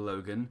like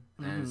Logan.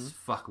 And it's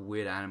fucking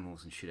weird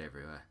animals and shit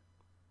everywhere.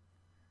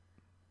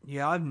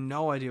 Yeah, I have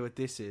no idea what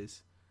this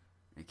is.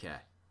 Okay.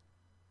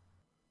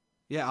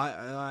 Yeah,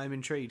 I'm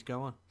intrigued.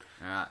 Go on.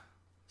 Alright.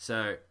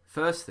 So,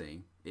 first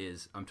thing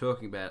is, I'm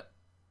talking about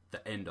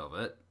the end of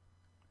it.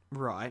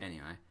 Right.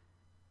 Anyway.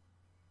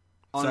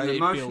 On So an it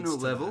emotional builds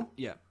to level, that.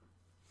 Yeah.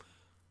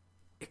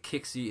 it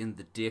kicks you in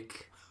the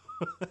dick.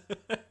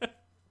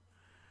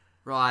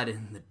 Right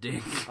in the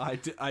dick.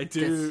 I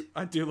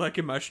do like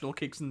emotional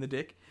kicks in the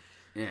dick.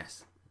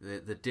 Yes.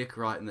 The dick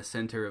right in the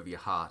center of your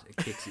heart. It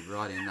kicks you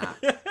right in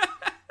that.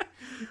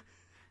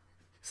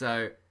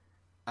 So,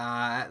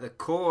 at the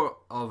core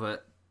of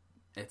it,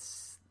 it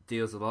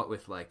deals a lot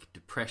with like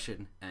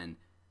depression and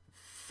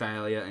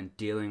failure and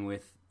dealing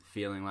with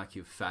feeling like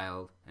you've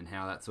failed and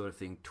how that sort of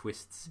thing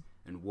twists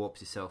and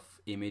warps your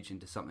self-image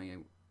into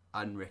something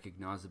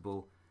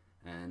unrecognizable,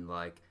 and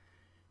like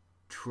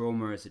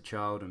trauma as a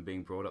child and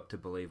being brought up to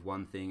believe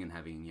one thing and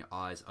having your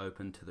eyes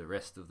open to the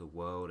rest of the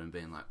world and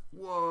being like,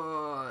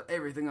 what?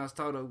 Everything I was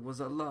told was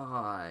a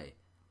lie.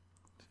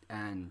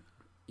 And,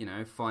 you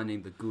know,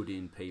 finding the good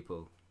in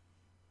people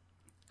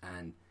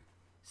and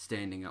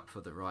standing up for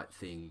the right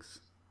things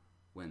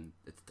when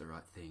it's the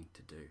right thing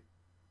to do.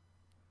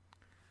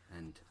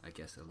 And I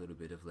guess a little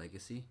bit of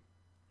legacy.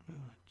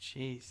 Oh,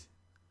 jeez.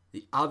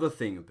 The other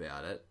thing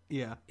about it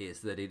Yeah. is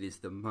that it is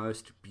the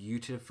most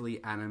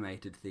beautifully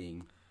animated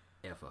thing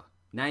ever.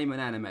 Name an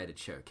animated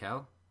show,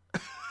 Cal.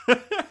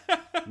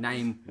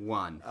 Name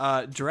one.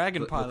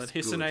 Dragon Looks Pilot,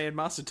 Hisune good. and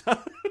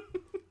Masato.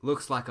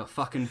 Looks like a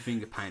fucking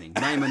finger painting.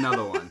 Name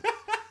another one.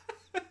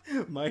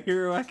 My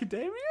Hero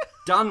Academia?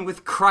 Done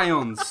with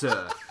crayons,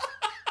 sir.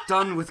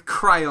 Done with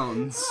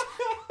crayons.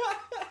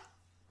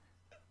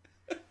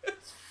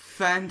 It's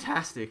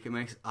fantastic.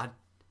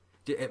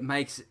 It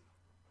makes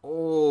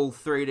all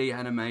 3D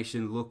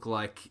animation look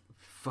like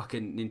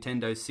fucking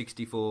Nintendo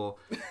 64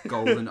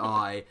 Golden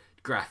Eye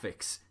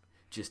graphics.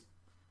 Just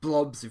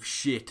blobs of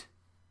shit.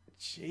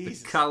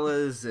 Jesus. The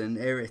colours and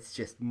it's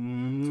just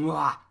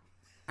mwah.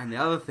 And the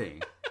other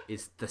thing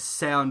is the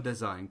sound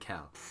design,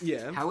 Cal.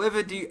 Yeah.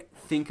 However do you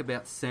think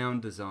about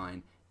sound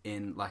design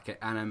in like an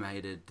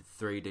animated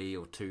 3D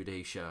or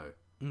 2D show?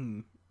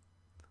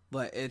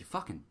 Like it.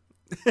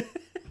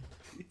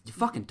 You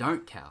fucking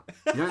don't, Cal.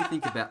 You don't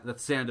think about the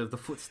sound of the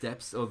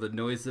footsteps or the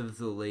noise of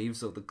the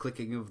leaves or the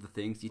clicking of the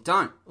things. You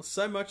don't. Well,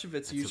 so much of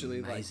it's That's usually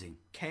amazing.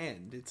 like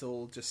canned. It's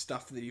all just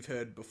stuff that you've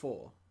heard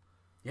before.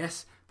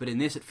 Yes, but in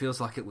this it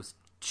feels like it was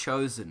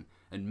chosen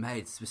and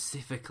made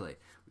specifically.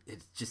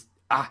 It's just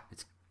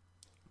it's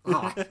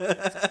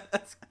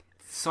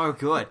so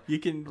good. You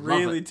can Love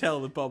really it. tell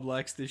that Bob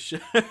likes this show.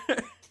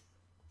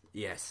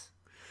 Yes,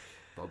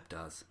 Bob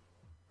does.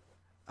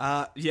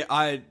 Yeah,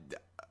 I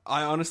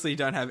honestly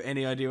don't have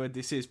any idea what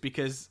this is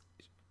because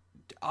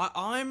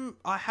I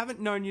haven't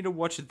known you to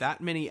watch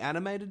that many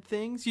animated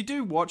things. You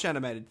do watch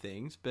animated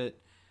things, but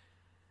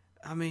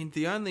I mean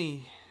the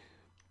only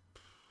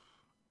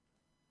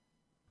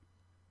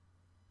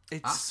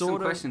it's Ask sort some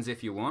of questions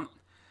if you want.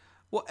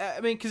 well, I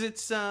mean because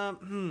it's So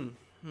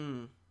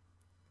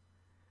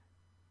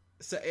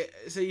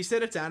you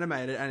said it's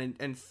animated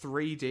and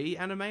 3D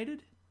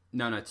animated?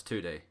 No, it's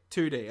 2D.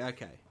 2D,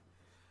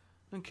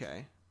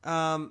 okay.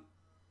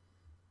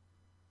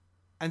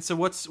 And so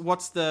what's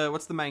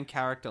the main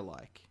character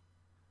like?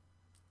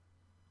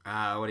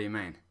 What do you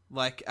mean?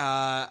 Like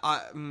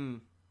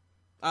I'm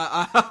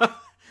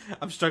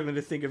struggling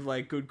to think of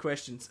like good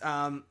questions.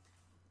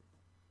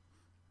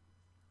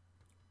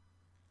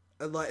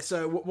 Like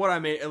so what I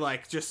mean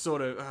like just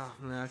sort of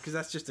no, because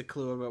that's just a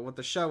clue about what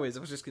the show is. I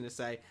was just gonna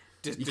say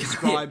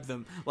describe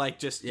them like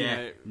just you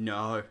know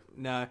No,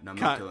 no I'm can't.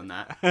 not doing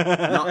that.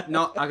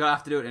 not. I gotta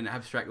have to do it in an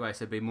abstract way,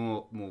 so be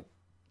more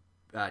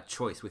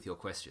choice with your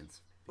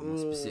questions. Be more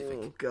specific.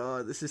 Oh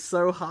god, this is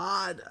so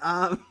hard.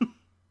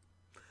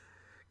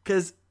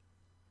 Because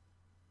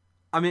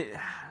I mean,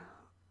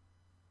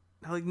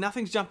 like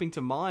nothing's jumping to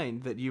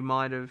mind that you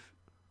might have,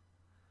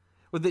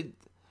 or that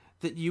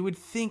you would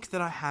think that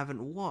I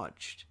haven't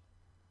watched.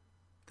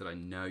 That I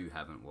know you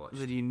haven't watched.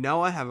 That you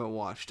know I haven't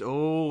watched.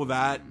 Oh,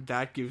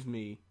 that gives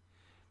me.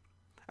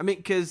 I mean,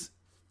 because.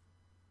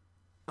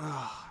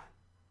 I'm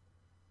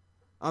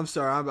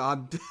sorry.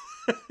 I'm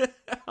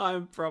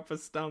I'm proper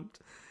stumped.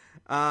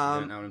 You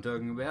don't know what I'm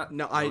talking about?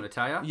 No, I want to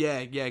tell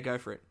you. Yeah, go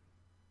for it.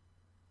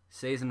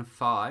 Season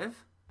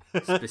 5,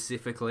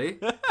 specifically.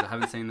 'Cause I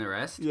haven't seen the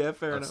rest. Yeah,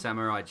 fair of enough.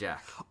 Samurai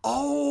Jack.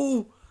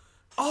 Oh,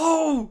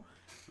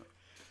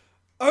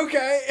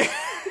 okay.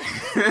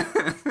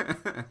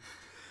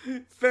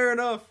 Fair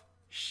enough.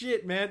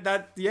 Shit, man.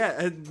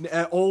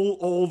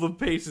 All the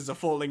pieces are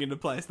falling into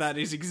place. That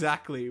is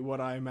exactly what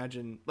I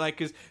imagine. Like,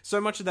 because so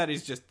much of that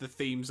is just the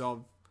themes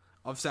of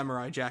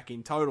Samurai Jack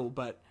in total,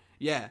 but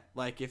Yeah,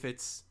 like if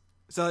it's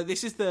so,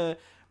 this is the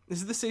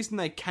season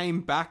they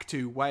came back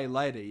to way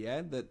later.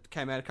 Yeah, that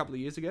came out a couple of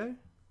years ago.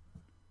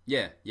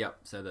 Yeah, yep.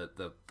 So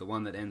the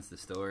one that ends the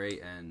story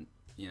and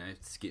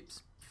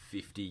skips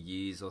 50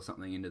 years or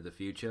something into the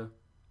future.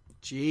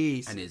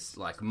 Jeez. And is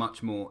like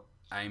much more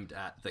aimed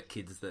at the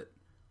kids that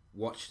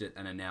watched it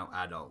and are now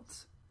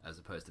adults, as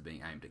opposed to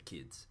being aimed at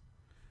kids.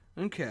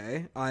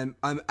 Okay, I'm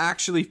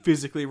actually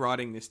physically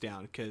writing this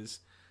down because,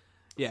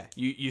 yeah,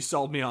 you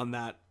sold me on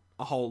that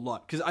a whole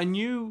lot, because I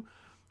knew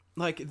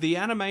like the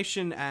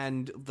animation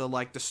and the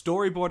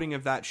storyboarding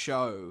of that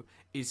show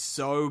is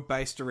so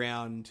based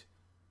around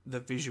the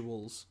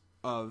visuals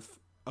of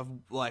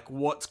like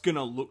what's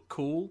gonna look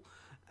cool,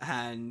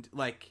 and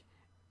like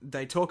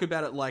they talk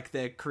about it like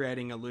they're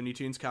creating a Looney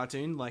Tunes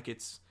cartoon, like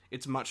it's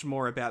much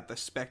more about the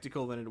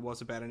spectacle than it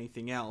was about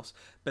anything else.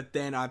 But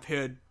then I've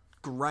heard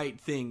great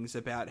things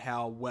about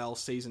how well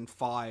season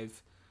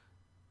 5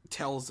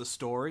 tells the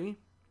story.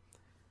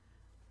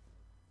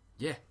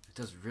 Yeah, it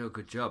does a real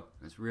good job.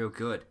 It's real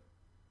good.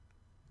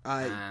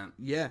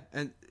 Yeah,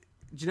 and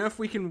do you know if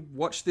we can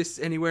watch this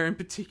anywhere in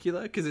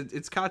particular? Because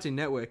it's Cartoon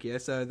Network, yeah,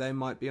 so they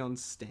might be on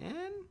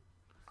Stan?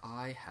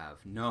 I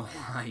have no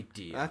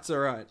idea. That's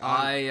alright.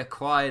 I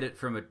acquired it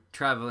from a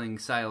travelling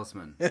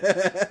salesman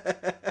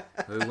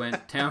who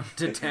went town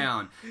to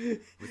town.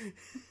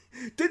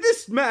 Did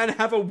this man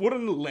have a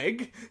wooden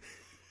leg?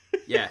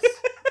 Yes.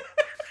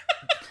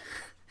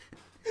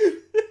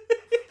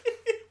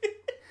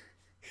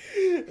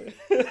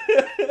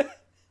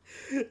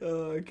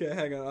 Okay,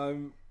 hang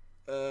on.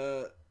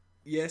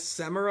 Yes,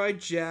 Samurai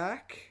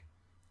Jack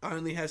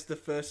only has the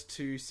first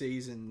 2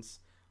 seasons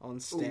on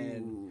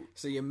Stan. Ooh.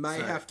 So you may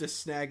have to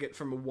snag it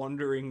from a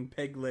wandering,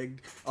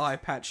 peg-legged,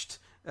 eye-patched,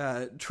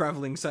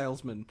 travelling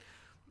salesman.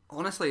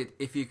 Honestly,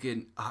 if you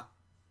can...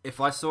 if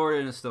I saw it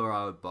in a store,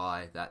 I would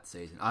buy that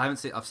season. I've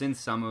seen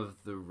some of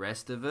the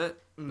rest of it,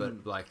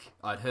 but like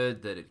I'd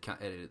heard that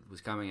it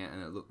was coming out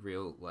and it looked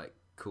real like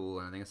cool,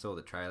 and I think I saw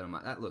the trailer. I'm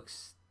like, that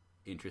looks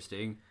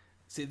interesting.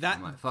 See that?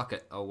 I'm like, fuck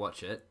it, I'll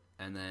watch it.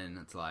 And then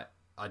it's like,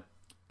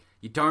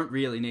 you don't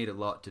really need a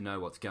lot to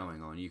know what's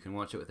going on. You can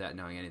watch it without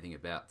knowing anything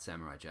about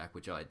Samurai Jack,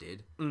 which I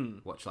did.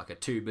 Watch like a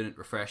 2-minute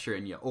refresher,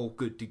 and you're all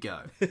good to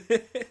go.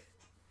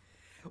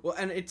 Well,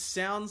 and it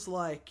sounds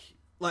like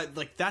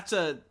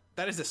that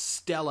is a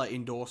stellar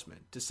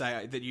endorsement to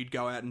say that you'd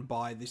go out and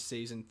buy this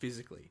season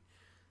physically.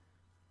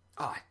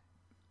 Oh,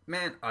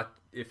 man,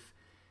 if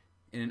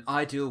in an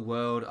ideal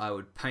world, I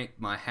would paint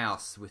my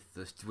house with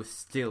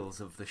stills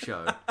of the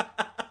show.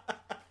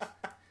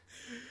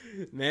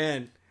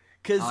 Man,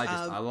 because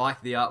I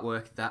like the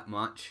artwork that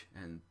much,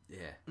 and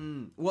yeah.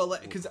 Well,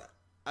 because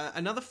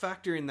another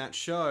factor in that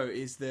show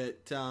is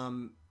that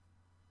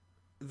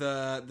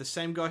the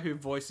same guy who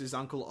voices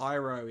Uncle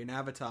Iroh in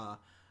Avatar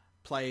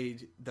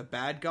played the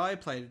bad guy,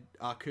 played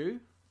Aku.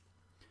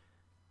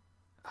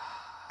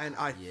 And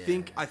I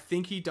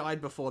think he died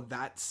before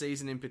that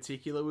season in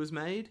particular was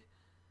made.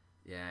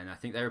 Yeah, and I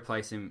think they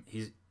replace him.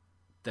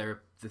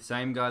 They're the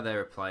same guy they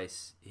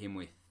replace him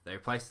with. They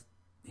replace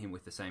him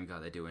with the same guy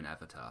they do in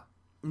Avatar.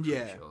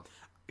 Yeah, sure.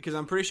 Because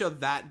I'm pretty sure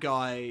that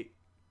guy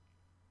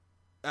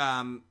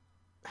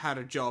had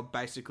a job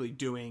basically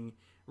doing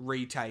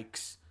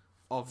retakes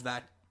of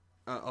that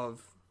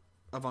of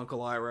Uncle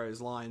Iroh's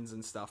lines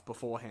and stuff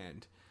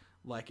beforehand.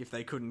 Like if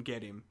they couldn't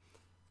get him.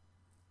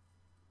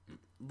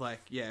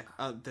 Like, yeah,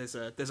 there's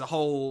a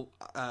whole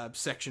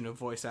section of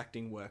voice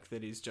acting work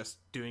that is just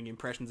doing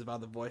impressions of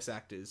other voice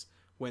actors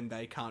when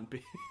they can't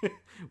be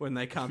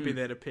be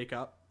there to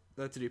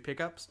do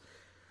pickups.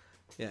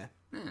 Yeah.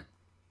 Okay.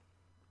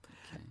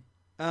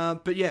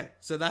 But yeah,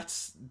 so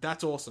that's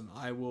awesome.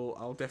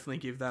 I'll definitely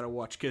give that a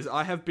watch, because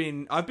I've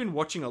been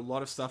watching a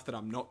lot of stuff that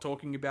I'm not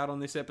talking about on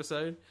this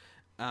episode.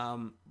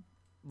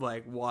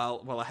 Like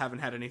while I haven't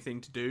had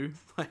anything to do.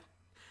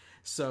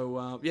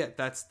 So, yeah,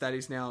 that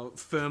is now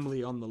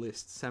firmly on the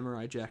list.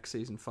 Samurai Jack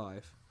Season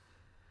 5.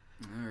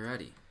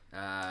 Alrighty.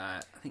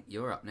 I think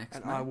you're up next,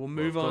 and mate. I will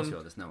move on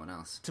there's no one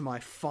else. to my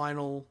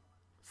final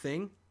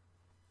thing.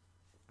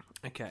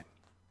 Okay.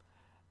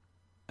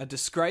 A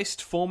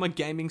disgraced former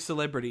gaming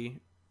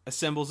celebrity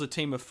assembles a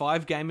team of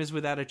 5 gamers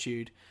with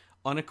attitude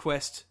on a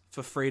quest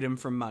for freedom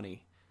from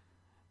money.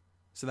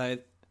 So they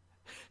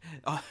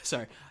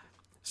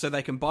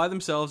can buy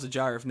themselves a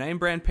jar of name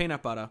brand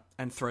peanut butter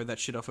and throw that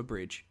shit off a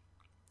bridge.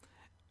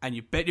 And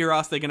you bet your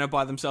ass they're going to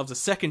buy themselves a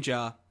second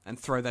jar and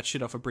throw that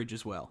shit off a bridge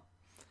as well.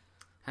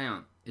 Hang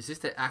on. Is this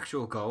the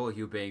actual goal, or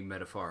you being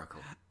metaphorical?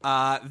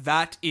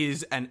 That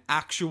is an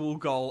actual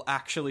goal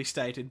actually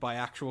stated by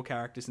actual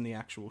characters in the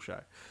actual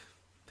show.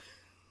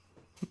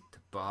 To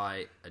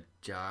buy a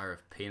jar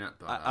of peanut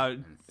butter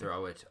and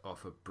throw it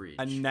off a bridge.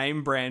 A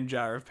name brand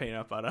jar of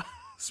peanut butter,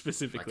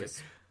 specifically. Like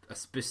a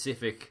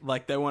specific...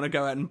 Like they want to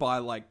go out and buy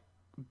like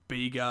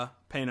Bega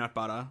peanut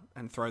butter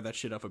and throw that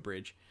shit off a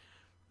bridge.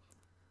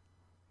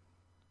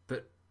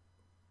 But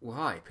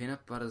why?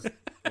 Peanut butter's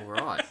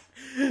alright.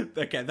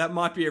 Okay, that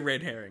might be a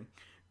red herring.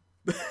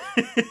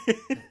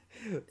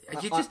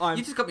 You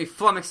just got me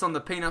flummoxed on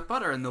the peanut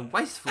butter and the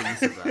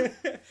wastefulness of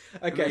that.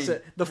 Okay, so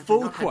the have you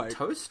full not had quote.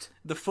 toast?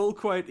 The full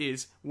quote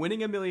is: "Winning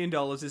 $1 million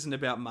isn't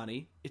about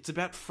money; it's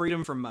about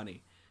freedom from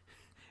money.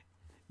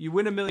 You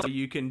win $1 million,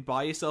 you can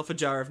buy yourself a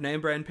jar of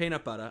name brand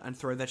peanut butter and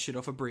throw that shit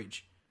off a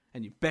bridge.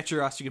 And you bet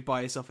your ass you could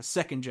buy yourself a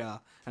second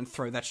jar and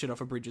throw that shit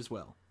off a bridge as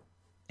well."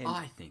 And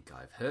I think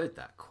I've heard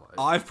that quote.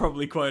 I've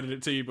probably quoted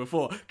it to you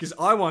before because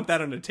I want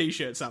that on a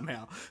T-shirt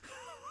somehow.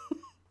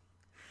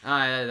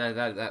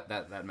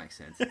 That makes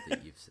sense.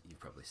 You've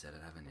probably said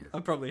it, haven't you? I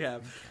probably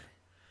have. Okay.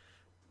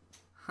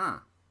 Huh.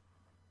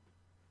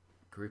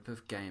 Group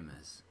of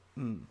gamers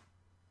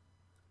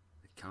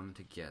that come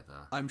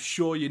together I'm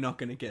sure you're not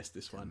going to guess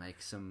this to one.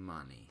 make some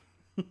money,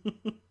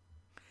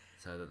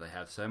 so that they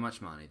have so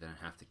much money they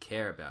don't have to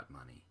care about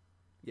money.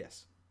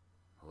 Yes.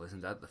 Well,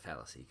 isn't that the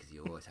fallacy? Because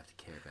you always have to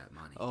care about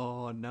money.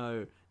 Oh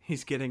no,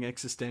 he's getting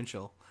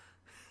existential.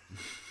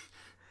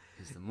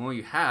 Because the more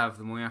you have,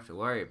 the more you have to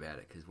worry about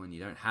it. Because when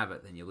you don't have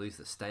it, then you lose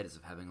the status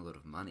of having a lot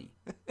of money.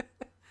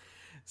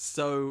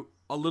 So,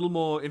 a little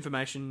more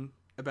information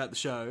about the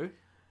show.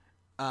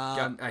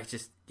 Go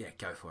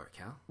for it,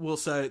 Cal. Well,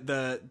 so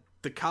the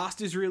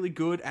cast is really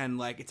good, and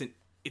like it's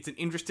an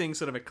interesting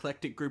sort of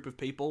eclectic group of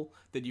people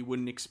that you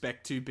wouldn't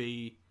expect to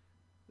be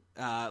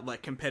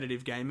like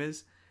competitive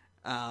gamers.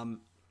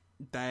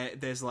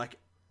 There's like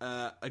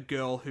a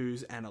girl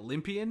who's an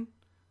Olympian.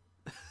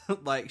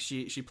 Like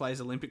she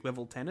plays Olympic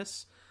level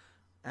tennis,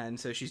 and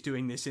so she's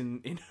doing this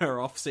in her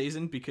off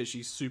season because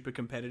she's super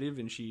competitive,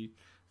 and she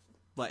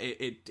like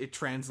it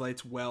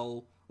translates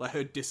well. Like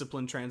her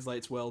discipline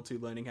translates well to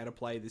learning how to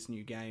play this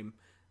new game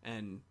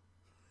and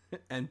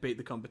beat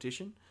the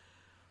competition.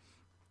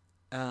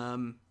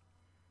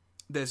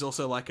 There's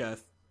also like a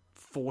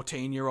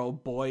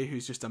 14-year-old boy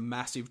who's just a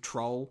massive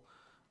troll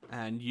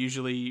and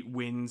usually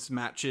wins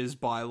matches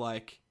by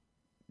like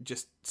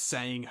just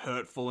saying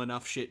hurtful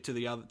enough shit to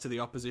the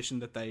opposition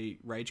that they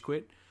rage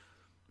quit.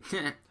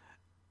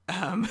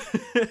 And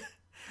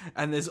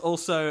there's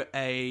also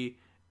a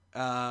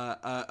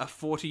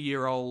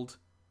 40-year-old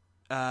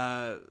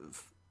I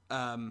don't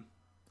know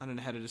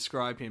how to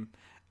describe him,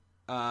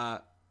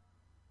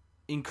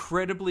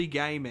 incredibly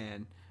gay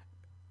man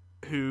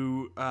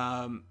who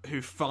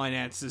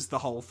finances the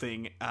whole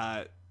thing,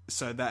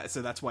 so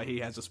that's why he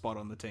has a spot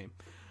on the team.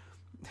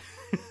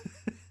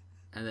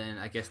 And then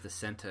I guess the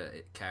center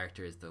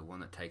character is the one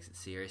that takes it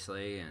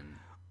seriously, and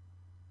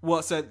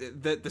well, so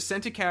the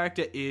center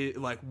character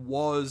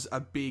was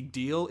a big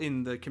deal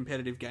in the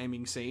competitive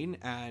gaming scene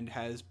and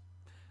has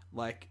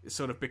like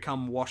sort of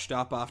become washed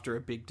up after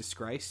a big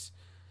disgrace.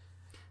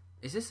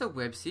 Is this a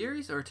web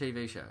series or a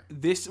TV show?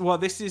 This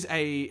is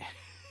a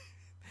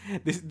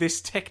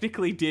this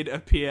technically did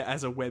appear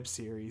as a web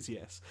series,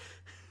 yes.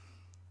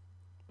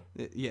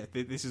 Yeah,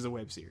 this is a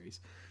web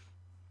series.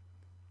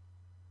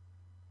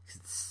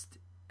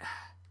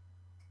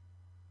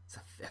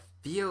 I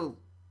feel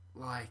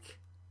like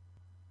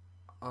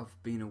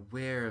I've been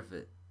aware of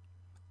it.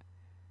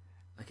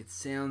 Like, it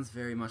sounds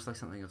very much like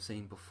something I've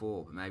seen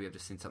before, but maybe I've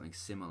just seen something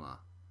similar.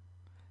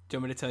 Do you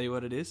want me to tell you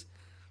what it is?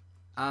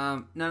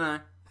 No.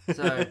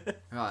 So,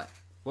 right.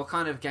 What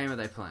kind of game are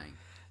they playing?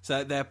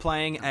 So they're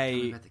playing Tell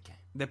me about the game.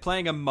 They're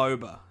playing a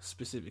MOBA,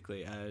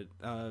 specifically, a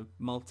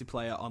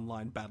multiplayer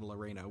online battle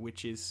arena,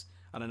 which is,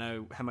 I don't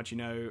know how much you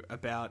know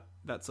about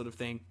that sort of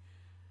thing.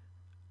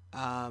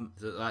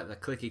 Is it like the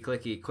clicky,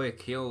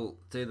 quick, do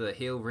the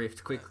heel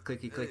rift, quick,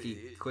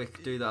 clicky,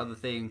 quick, do the other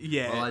thing,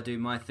 yeah, while I do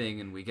my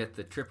thing, and we get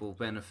the triple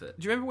benefit.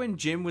 Do you remember when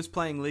Jim was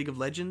playing League of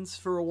Legends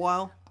for a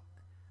while?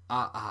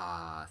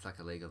 It's like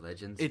a League of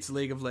Legends. It's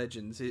League of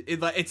Legends.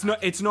 It's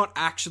not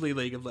actually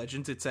League of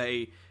Legends. It's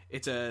a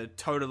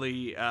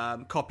totally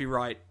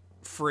copyright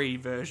free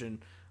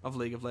version of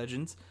League of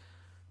Legends.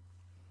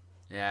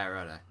 Yeah,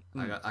 righto.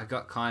 I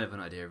got kind of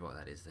an idea of what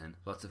that is then.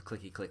 Lots of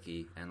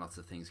clicky and lots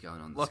of things going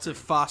on. Lots of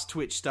fast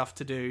twitch stuff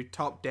to do,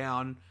 top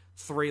down,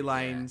 3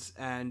 lanes,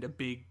 and a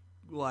big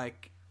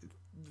like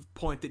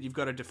point that you've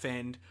got to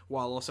defend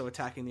while also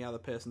attacking the other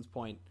person's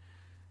point.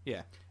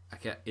 Yeah.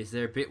 Okay, is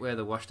there a bit where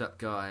the washed up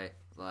guy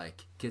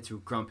like gets real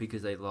grumpy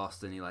because they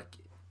lost and he like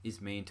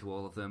is mean to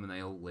all of them and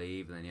they all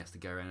leave and then he has to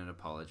go around and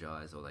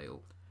apologize or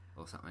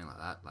something like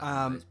that? Like one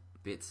of those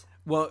bits.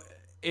 Well,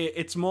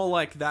 it's more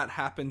like that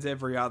happens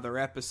every other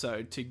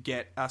episode to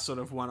get a sort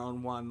of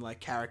one-on-one like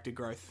character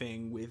growth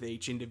thing with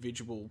each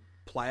individual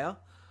player.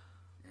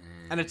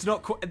 And it's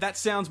not that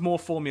sounds more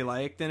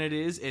formulaic than it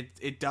is.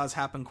 It does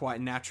happen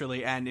quite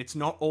naturally, and it's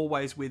not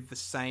always with the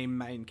same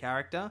main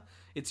character.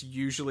 It's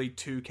usually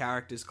 2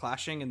 characters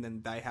clashing, and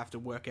then they have to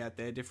work out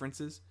their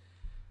differences.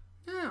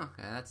 Oh,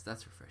 okay,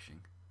 that's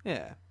refreshing.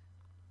 Yeah.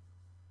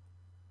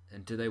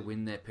 And do they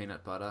win their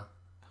peanut butter?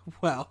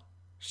 Well,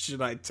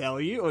 should I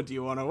tell you, or do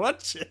you want to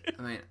watch it?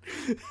 I mean,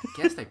 I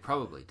guess they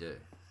probably do.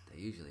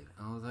 They usually...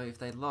 Although if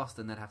they lost,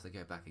 then they'd have to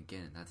go back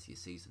again, and that's your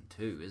season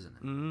 2, isn't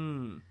it?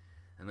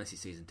 Unless your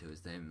season 2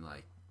 is them,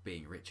 like,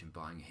 being rich and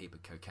buying a heap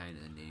of cocaine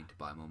and then needing to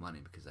buy more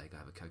money because they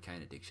have a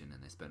cocaine addiction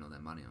and they spend all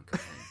their money on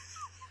cocaine.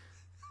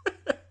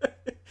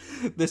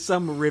 There's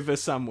some river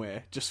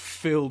somewhere just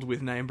filled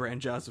with name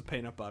brand jars of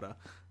peanut butter,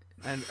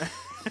 and,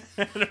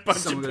 and a bunch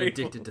Someone of got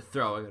people, addicted to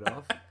throwing it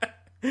off.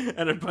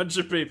 and a bunch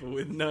of people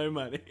with no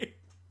money.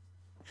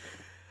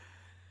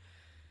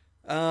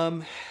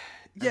 Where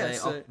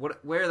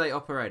are they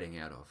operating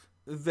out of?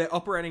 They're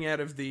operating out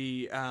of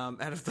the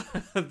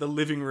the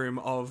living room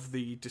of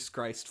the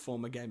disgraced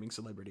former gaming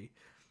celebrity.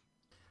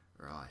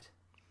 Right.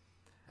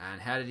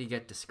 And how did he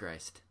get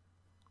disgraced?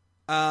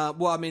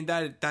 Well, I mean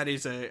that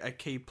is a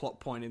key plot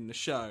point in the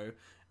show.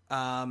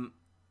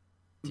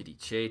 Did he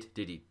cheat?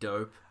 Did he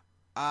dope?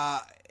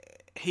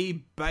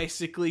 He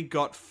basically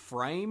got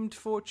framed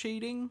for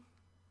cheating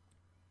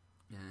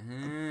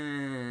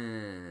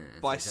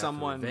by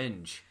someone.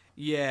 Revenge.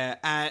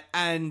 Yeah,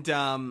 and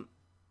there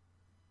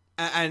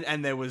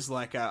was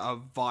like a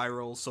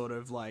viral sort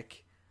of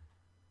like,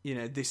 you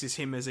know, this is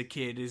him as a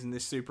kid, isn't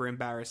this super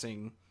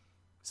embarrassing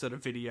sort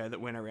of video that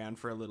went around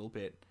for a little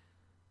bit.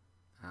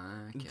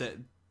 Okay.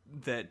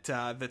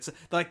 That's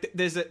like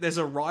there's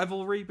a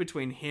rivalry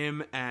between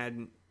him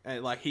and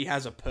like he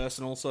has a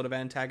personal sort of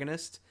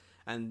antagonist,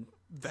 and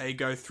they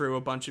go through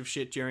a bunch of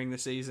shit during the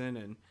season,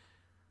 and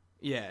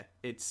yeah,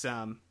 it's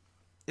a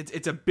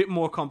bit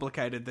more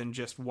complicated than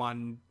just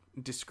one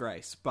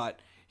disgrace,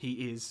 but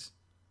he is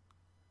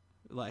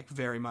like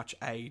very much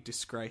a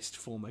disgraced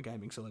former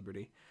gaming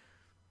celebrity.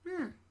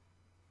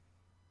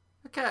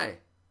 Okay.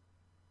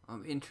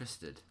 I'm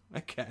interested.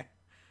 Okay.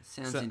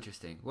 Sounds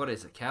interesting. What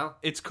is it, Cal?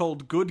 It's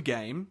called Good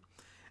Game,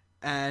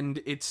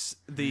 and it's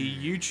the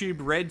YouTube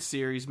Red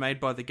series made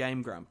by the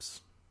Game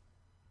Grumps.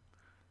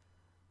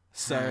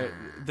 So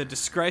the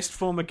disgraced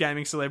former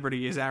gaming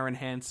celebrity is Aaron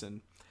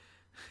Hansen.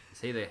 Is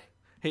he the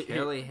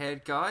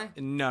curly-haired guy?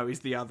 No,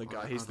 he's the other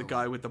guy. He's the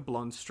guy with the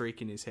blonde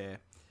streak in his hair.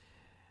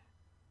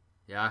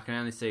 Yeah, I can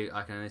only see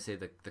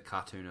the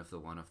cartoon of the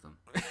one of them.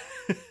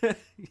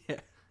 Yeah.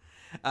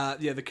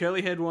 The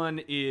curly-haired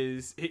one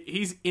is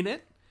he's in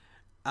it,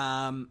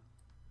 and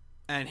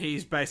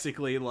he's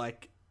basically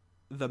like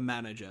the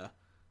manager.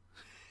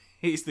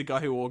 He's the guy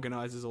who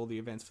organizes all the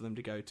events for them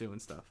to go to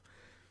and stuff.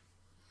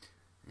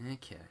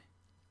 Okay.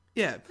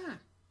 Yeah.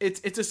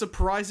 It's a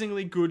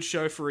surprisingly good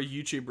show for a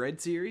YouTube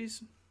Red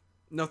series.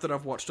 Not that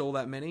I've watched all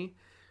that many.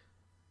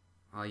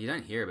 Oh, you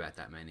don't hear about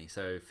that many,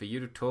 so for you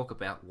to talk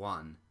about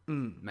one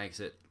makes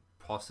it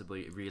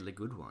possibly a really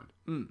good one.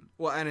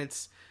 Well, and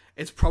it's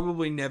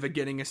probably never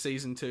getting a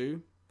season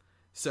 2.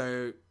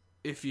 So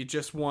if you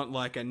just want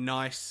like a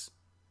nice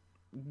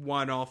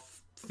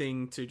one-off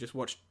thing to just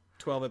watch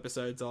 12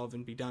 episodes of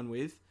and be done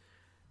with,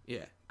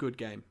 yeah, Good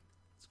Game.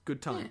 It's a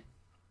good time.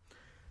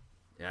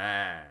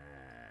 Yeah.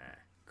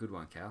 Good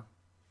one, Cal.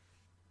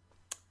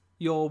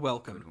 You're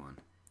welcome. Good one.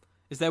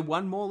 Is there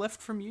one more left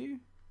from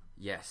you?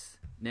 Yes.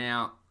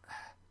 Now,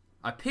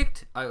 I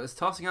was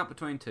tossing up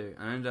between two,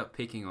 and I ended up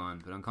picking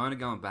one, but I'm kind of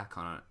going back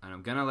on it, and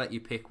I'm going to let you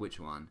pick which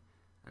one.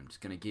 I'm just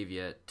going to give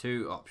you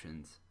 2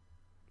 options.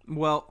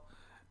 Well,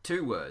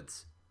 2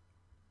 words.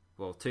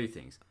 Well, 2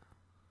 things.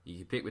 You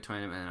can pick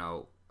between them, and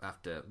I'll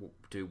have to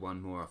do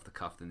one more off the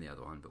cuff than the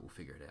other one, but we'll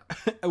figure it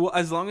out. Well,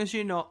 as long as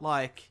you're not,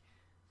 like,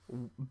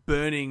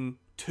 burning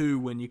 2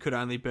 when you could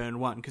only burn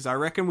 1, because I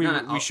reckon we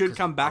should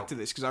come back to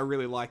this, because I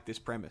really like this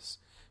premise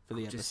for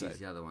the episode. Just use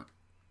the other one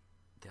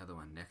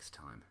next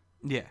time.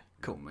 Yeah,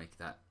 cool. We'll make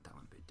that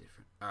one a bit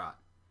different. All right.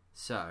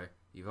 So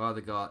you've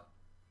either got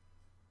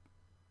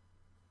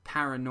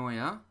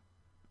paranoia,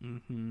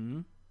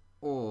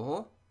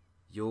 or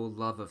your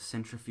love of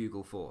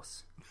centrifugal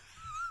force.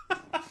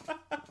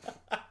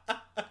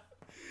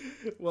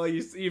 Well,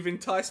 you've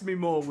enticed me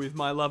more with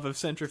my love of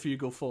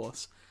centrifugal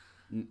force.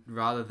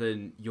 Rather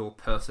than your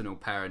personal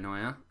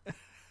paranoia.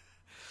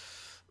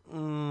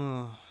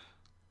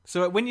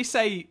 So when you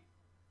say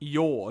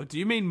your, do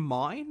you mean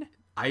mine?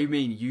 I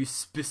mean you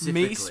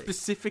specifically. Me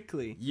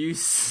specifically. You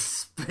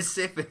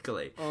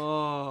specifically.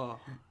 Oh,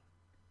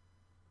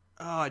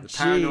 the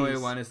paranoia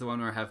one is the one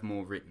where I have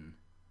more written.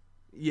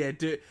 Yeah,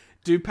 do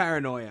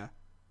paranoia.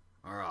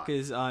 All right.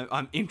 Because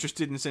I'm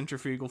interested in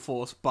centrifugal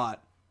force,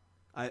 but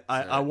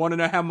I want to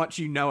know how much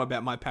you know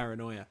about my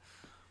paranoia.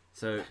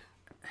 So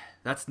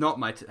that's not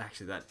my...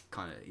 actually, that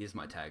kind of is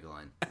my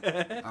tagline.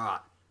 All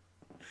right.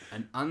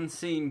 An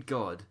unseen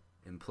god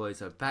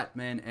employs a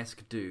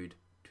Batman-esque dude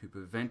to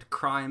prevent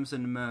crimes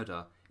and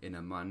murder in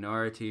a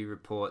Minority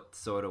Report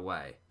sort of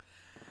way.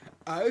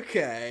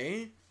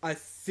 Okay. I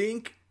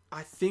think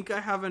I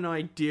have an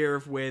idea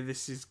of where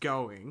this is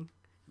going.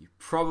 You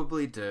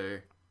probably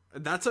do.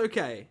 That's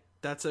okay.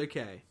 That's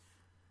okay.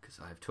 Because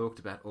I've talked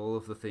about all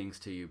of the things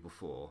to you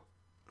before.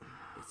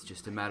 It's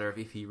just a matter of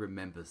if he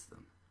remembers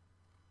them.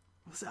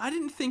 So I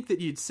didn't think that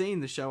you'd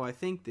seen the show. I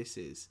think this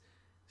is.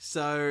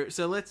 So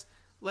let's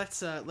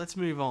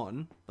move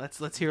on.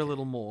 Let's hear a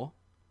little more.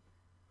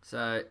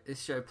 So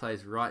this show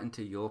plays right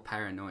into your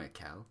paranoia,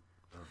 Cal,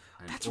 of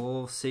an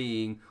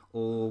all-seeing,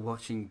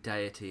 all-watching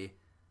deity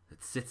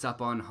that sits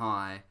up on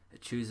high.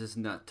 It chooses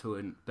not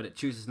to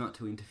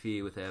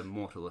interfere with their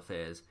mortal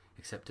affairs,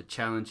 except to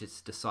challenge its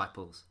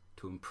disciples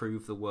to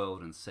improve the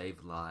world and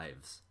save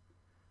lives.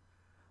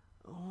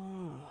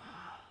 Oh.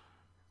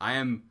 I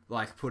am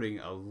like putting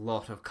a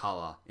lot of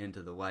colour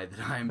into the way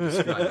that I am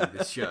describing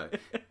this show.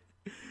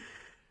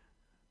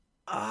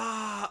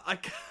 I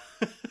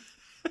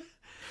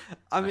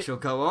I shall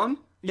go on.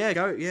 Yeah,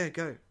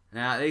 go.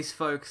 Now, these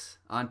folks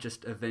aren't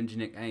just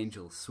avenging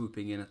angels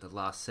swooping in at the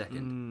last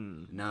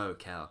second. No,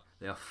 Cal.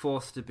 They are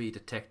forced to be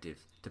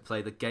detectives, to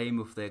play the game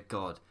of their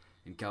god,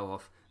 and go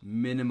off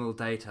minimal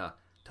data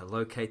to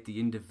locate the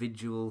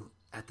individual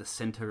at the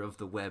centre of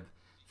the web,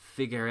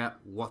 figure out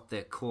what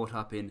they're caught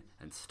up in,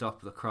 and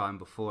stop the crime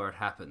before it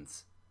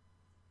happens.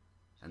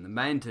 And the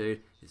main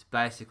dude is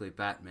basically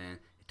Batman.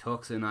 He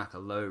talks in like a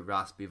low,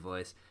 raspy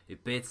voice. He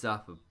beats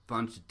up a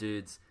bunch of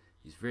dudes.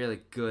 He's really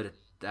good at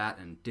that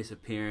and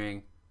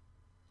disappearing.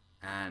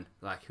 And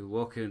like he'll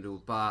walk into a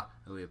bar,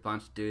 there'll be a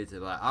bunch of dudes that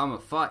are like, I'm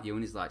gonna fight you,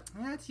 and he's like,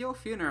 it's your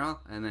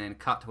funeral, and then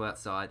cut to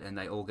outside and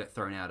they all get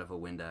thrown out of a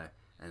window,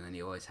 and then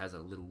he always has a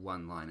little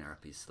one-liner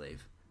up his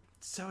sleeve.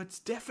 So it's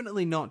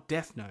definitely not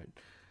Death Note.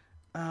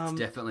 It's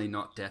definitely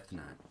not Death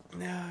Note.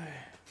 No.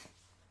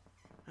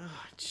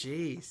 Oh,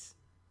 jeez.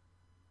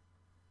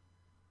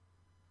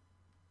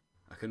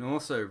 I can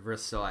also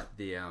recite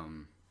the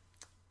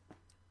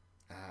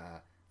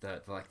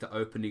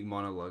opening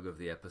monologue of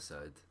the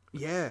episode.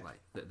 Yeah. Like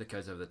that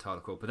goes over the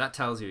title call, but that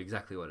tells you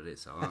exactly what it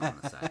is, so I'm not going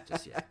to say it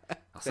just yet.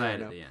 I'll say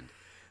it at the end.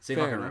 See if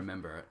I can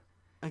remember it.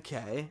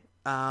 Okay.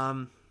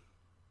 Oh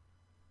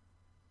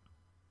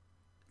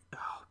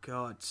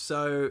god.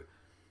 So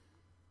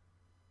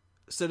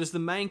does the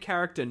main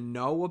character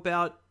know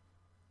about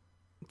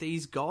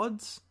these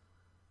gods?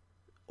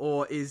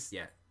 Or is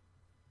Yeah,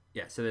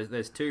 so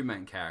there's two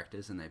main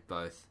characters and they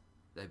both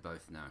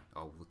know.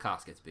 Oh, the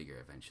cast gets bigger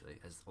eventually,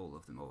 as all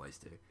of them always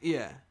do.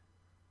 Yeah.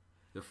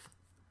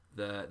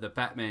 The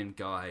Batman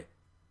guy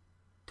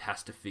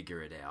has to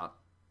figure it out.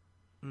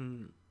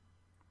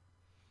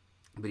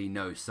 But he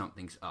knows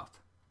something's up.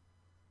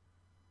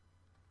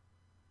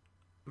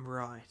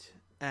 Right.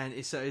 And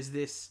is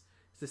this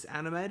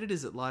animated?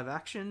 Is it live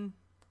action?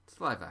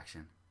 It's live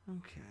action.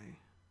 Okay.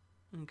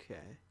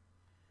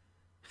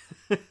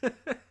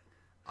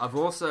 I've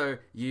also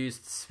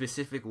used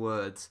specific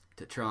words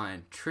to try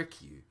and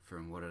trick you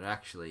from what it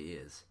actually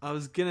is. I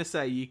was gonna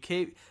say you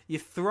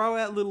throw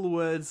out little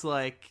words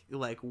like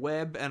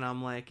web, and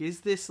I'm like,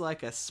 is this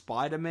like a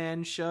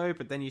Spider-Man show?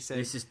 But then you say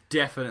this is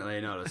definitely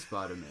not a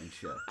Spider-Man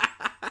show.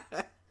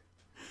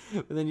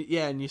 But then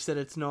and you said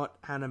it's not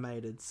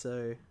animated,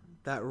 so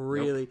that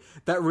really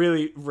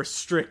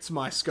restricts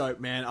my scope,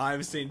 man.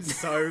 I've seen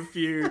so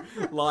few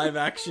live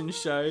action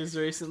shows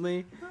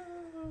recently.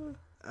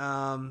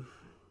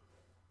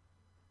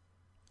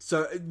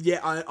 So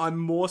yeah, I'm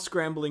more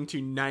scrambling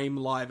to name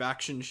live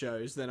action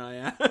shows than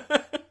I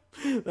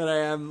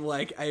am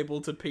like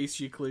able to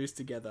piece your clues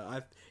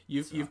together.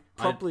 You've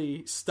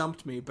probably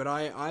stumped me, but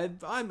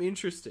I'm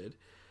interested.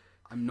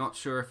 I'm not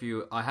sure if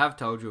I have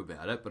told you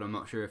about it, but I'm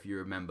not sure if you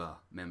remember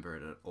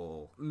it at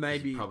all.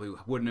 Maybe you probably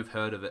wouldn't have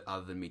heard of it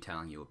other than me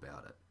telling you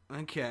about it.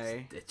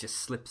 Okay. It just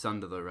slips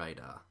under the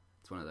radar.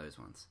 It's one of those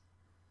ones.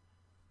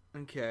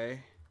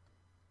 Okay.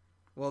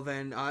 Well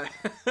then,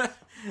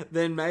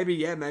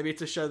 maybe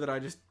it's a show that I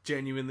just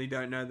genuinely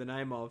don't know the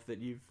name of that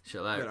you've.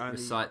 Shall I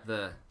recite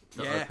the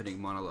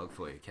opening monologue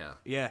for you, Cal?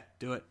 Yeah,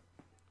 do it.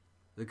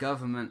 The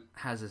government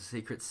has a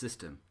secret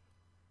system,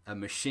 a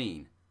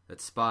machine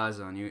that spies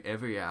on you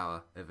every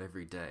hour of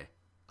every day.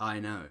 I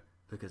know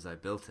because I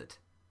built it.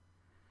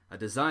 I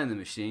designed the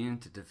machine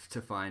to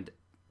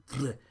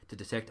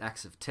detect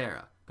acts of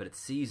terror, but it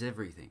sees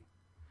everything.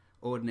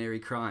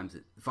 Violent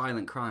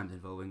crimes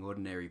involving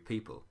ordinary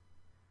people.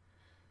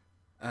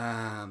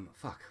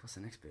 What's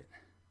the next bit?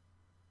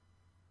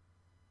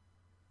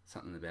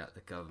 Something about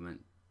the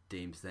government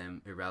deems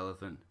them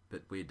irrelevant,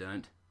 but we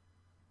don't.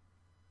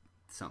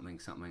 Something,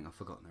 I've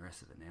forgotten the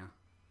rest of it now.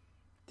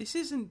 This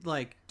isn't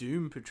like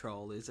Doom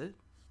Patrol, is it?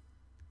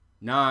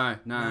 No.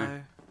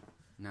 I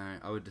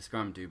would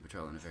describe Doom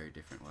Patrol in a very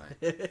different way.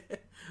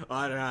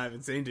 I don't know, I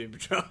haven't seen Doom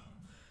Patrol.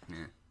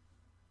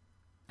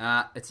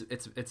 Yeah.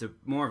 It's a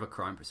more of a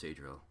crime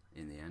procedural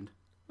in the end.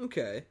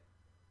 Okay.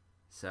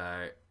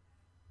 So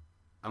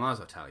I might as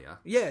well tell you.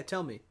 Yeah,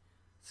 tell me.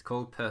 It's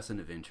called Person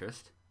of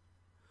Interest.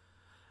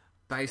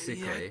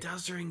 Basically, yeah, it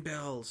does ring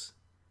bells.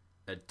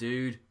 A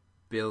dude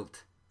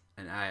built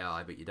an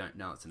AI, but you don't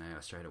know it's an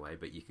AI straight away,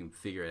 but you can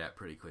figure it out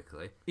pretty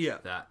quickly. Yeah.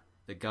 That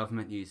the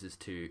government uses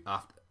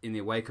in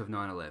the wake of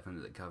 9/11,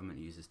 that the government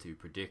uses to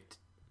predict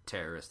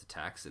terrorist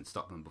attacks and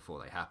stop them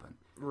before they happen.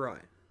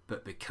 Right.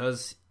 But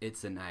because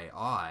it's an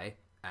AI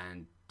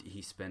and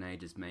he spent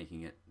ages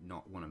making it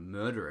not want to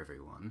murder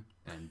everyone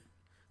and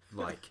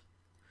like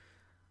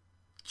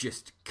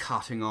just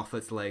cutting off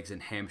its legs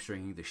and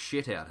hamstringing the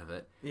shit out of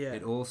it,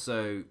 it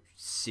also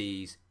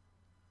sees,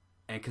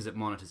 and because it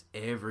monitors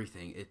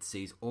everything, it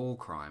sees all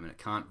crime and it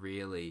can't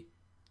really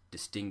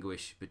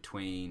distinguish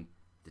between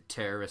the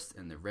terrorists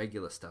and the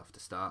regular stuff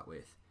to start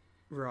with.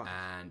 Right.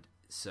 And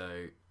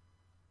so,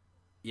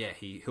 yeah,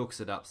 he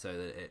hooks it up so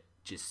that it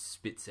just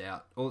spits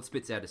out, all it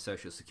spits out is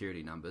social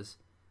security numbers,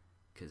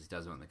 because it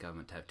doesn't want the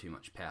government to have too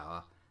much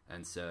power.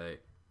 And so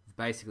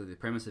basically the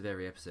premise of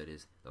every episode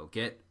is they'll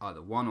get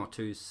either 1 or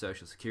 2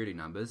 social security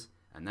numbers,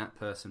 and that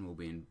person will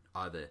be in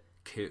either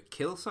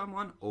kill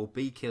someone or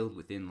be killed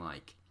within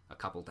like a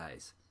couple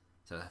days.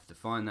 So they have to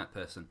find that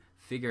person,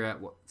 figure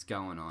out what's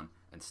going on,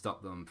 and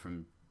stop them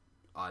from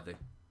either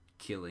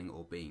killing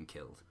or being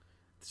killed.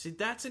 See,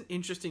 that's an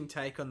interesting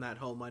take on that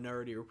whole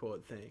Minority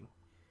Report thing.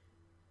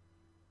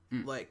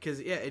 Like, because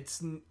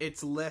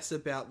it's less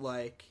about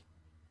like,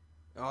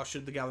 oh,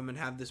 should the government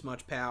have this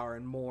much power,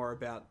 and more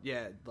about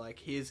like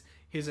here's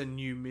a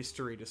new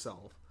mystery to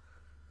solve.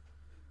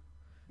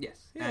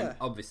 Yes, and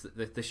obviously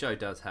the show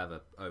does have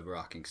a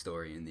overarching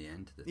story in the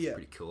end that's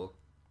pretty cool.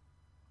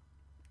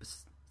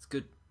 It's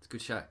good. It's a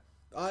good show.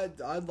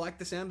 I like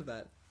the sound of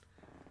that.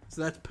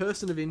 So that's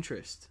Person of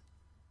Interest.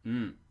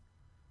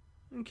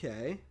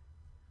 Okay.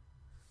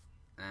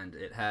 And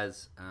it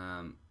has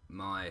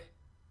my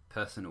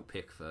personal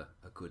pick for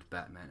a good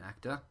Batman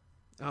actor.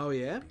 Oh,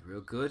 yeah? Be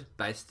real good.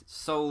 Based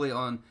solely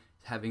on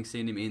having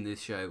seen him in this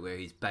show, where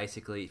he's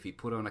basically, if he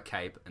put on a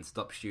cape and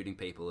stopped shooting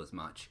people as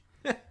much,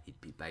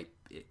 he'd be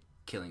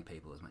killing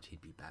people as much,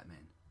 he'd be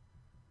Batman.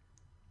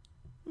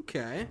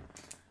 Okay.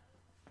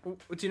 Do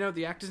you know what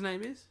the actor's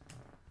name is?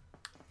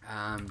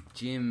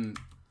 Jim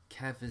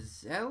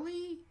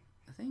Caviezel,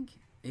 I think.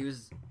 I'm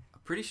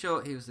pretty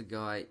sure he was the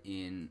guy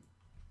in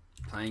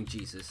playing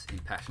Jesus in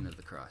Passion of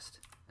the Christ.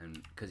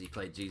 And because he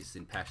played Jesus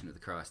in Passion of the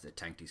Christ, it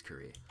tanked his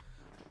career.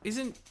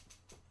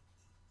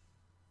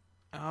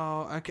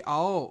 Oh, okay.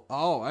 Oh,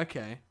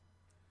 okay.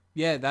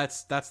 Yeah,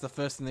 that's the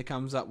first thing that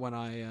comes up when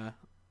I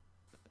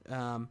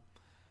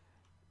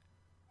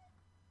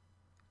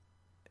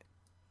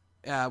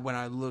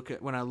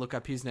look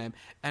up his name,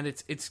 and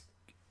it's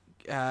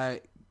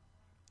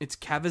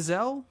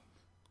Caviezel.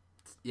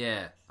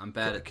 Yeah, I'm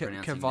bad at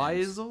pronouncing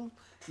Caviezel.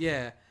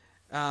 Yeah.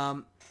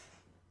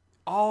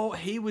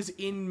 He was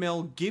in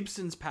Mel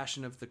Gibson's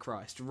Passion of the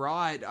Christ.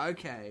 Right.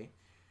 Okay.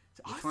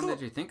 Which one did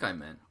you think I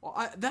meant?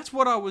 That's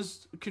what I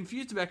was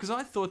confused about, because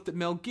I thought that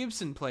Mel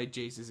Gibson played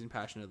Jesus in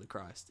Passion of the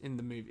Christ in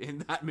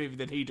that movie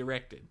that he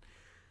directed.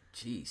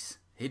 Jeez,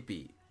 he'd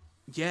be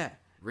Yeah.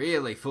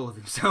 really full of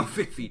himself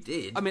if he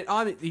did. I mean,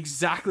 I'm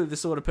exactly the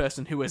sort of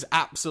person who has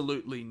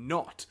absolutely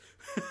not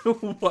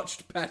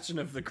watched Passion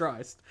of the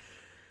Christ.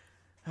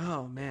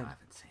 Oh, man. I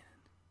haven't seen it.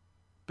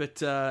 But,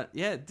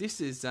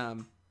 this is,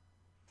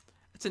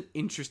 it's an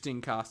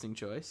interesting casting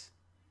choice.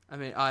 I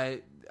mean,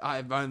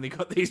 I've only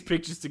got these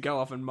pictures to go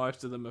off, and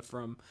most of them are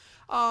from,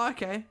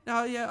 okay.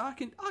 Oh, yeah, I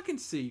can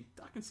see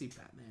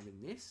Batman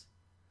in this.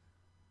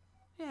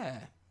 Yeah.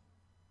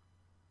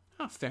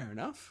 Oh, fair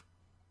enough.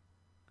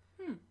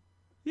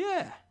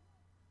 Yeah.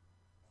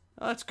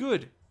 Oh, that's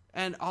good.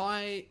 And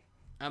I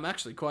am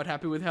actually quite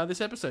happy with how this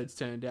episode's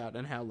turned out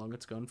and how long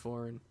it's gone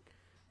for. And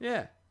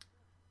yeah.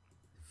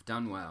 You've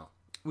done well.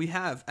 We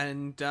have.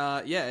 And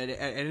at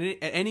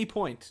any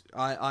point,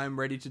 I'm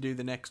ready to do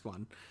the next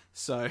one.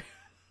 So,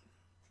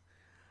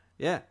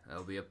 yeah.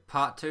 There'll be a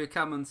part 2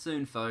 coming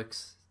soon,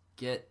 folks.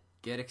 Get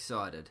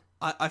excited.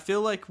 I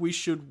feel like we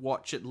should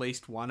watch at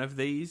least one of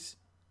these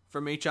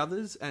from each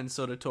other's and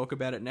sort of talk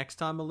about it next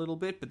time a little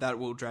bit, but that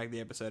will drag the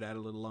episode out a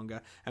little longer,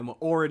 and we're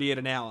already at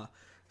an hour,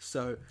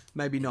 so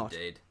maybe not.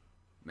 Indeed.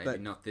 Maybe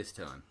not this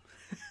time.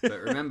 But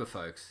remember,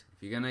 folks,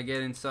 if you're going to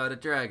get inside a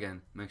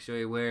dragon, make sure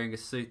you're wearing a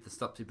suit that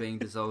stops you being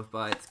dissolved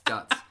by its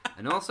guts,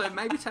 and also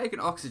maybe take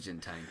an oxygen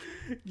tank.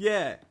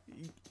 Yeah.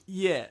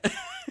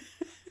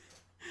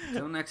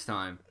 Until next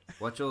time,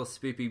 watch all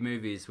spoopy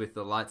movies with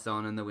the lights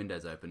on and the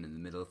windows open in the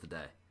middle of the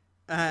day.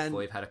 And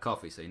before you've had a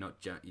coffee, so you're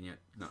not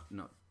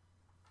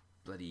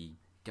bloody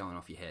going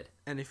off your head.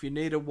 And if you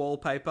need a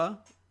wallpaper,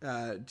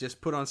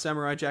 just put on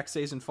Samurai Jack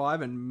Season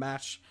 5 and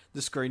mash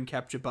the screen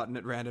capture button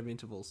at random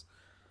intervals.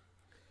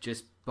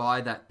 Just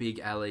buy that big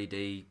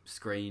LED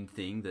screen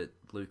thing that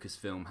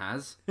Lucasfilm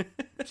has.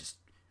 Just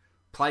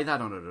play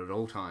that on it at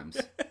all times.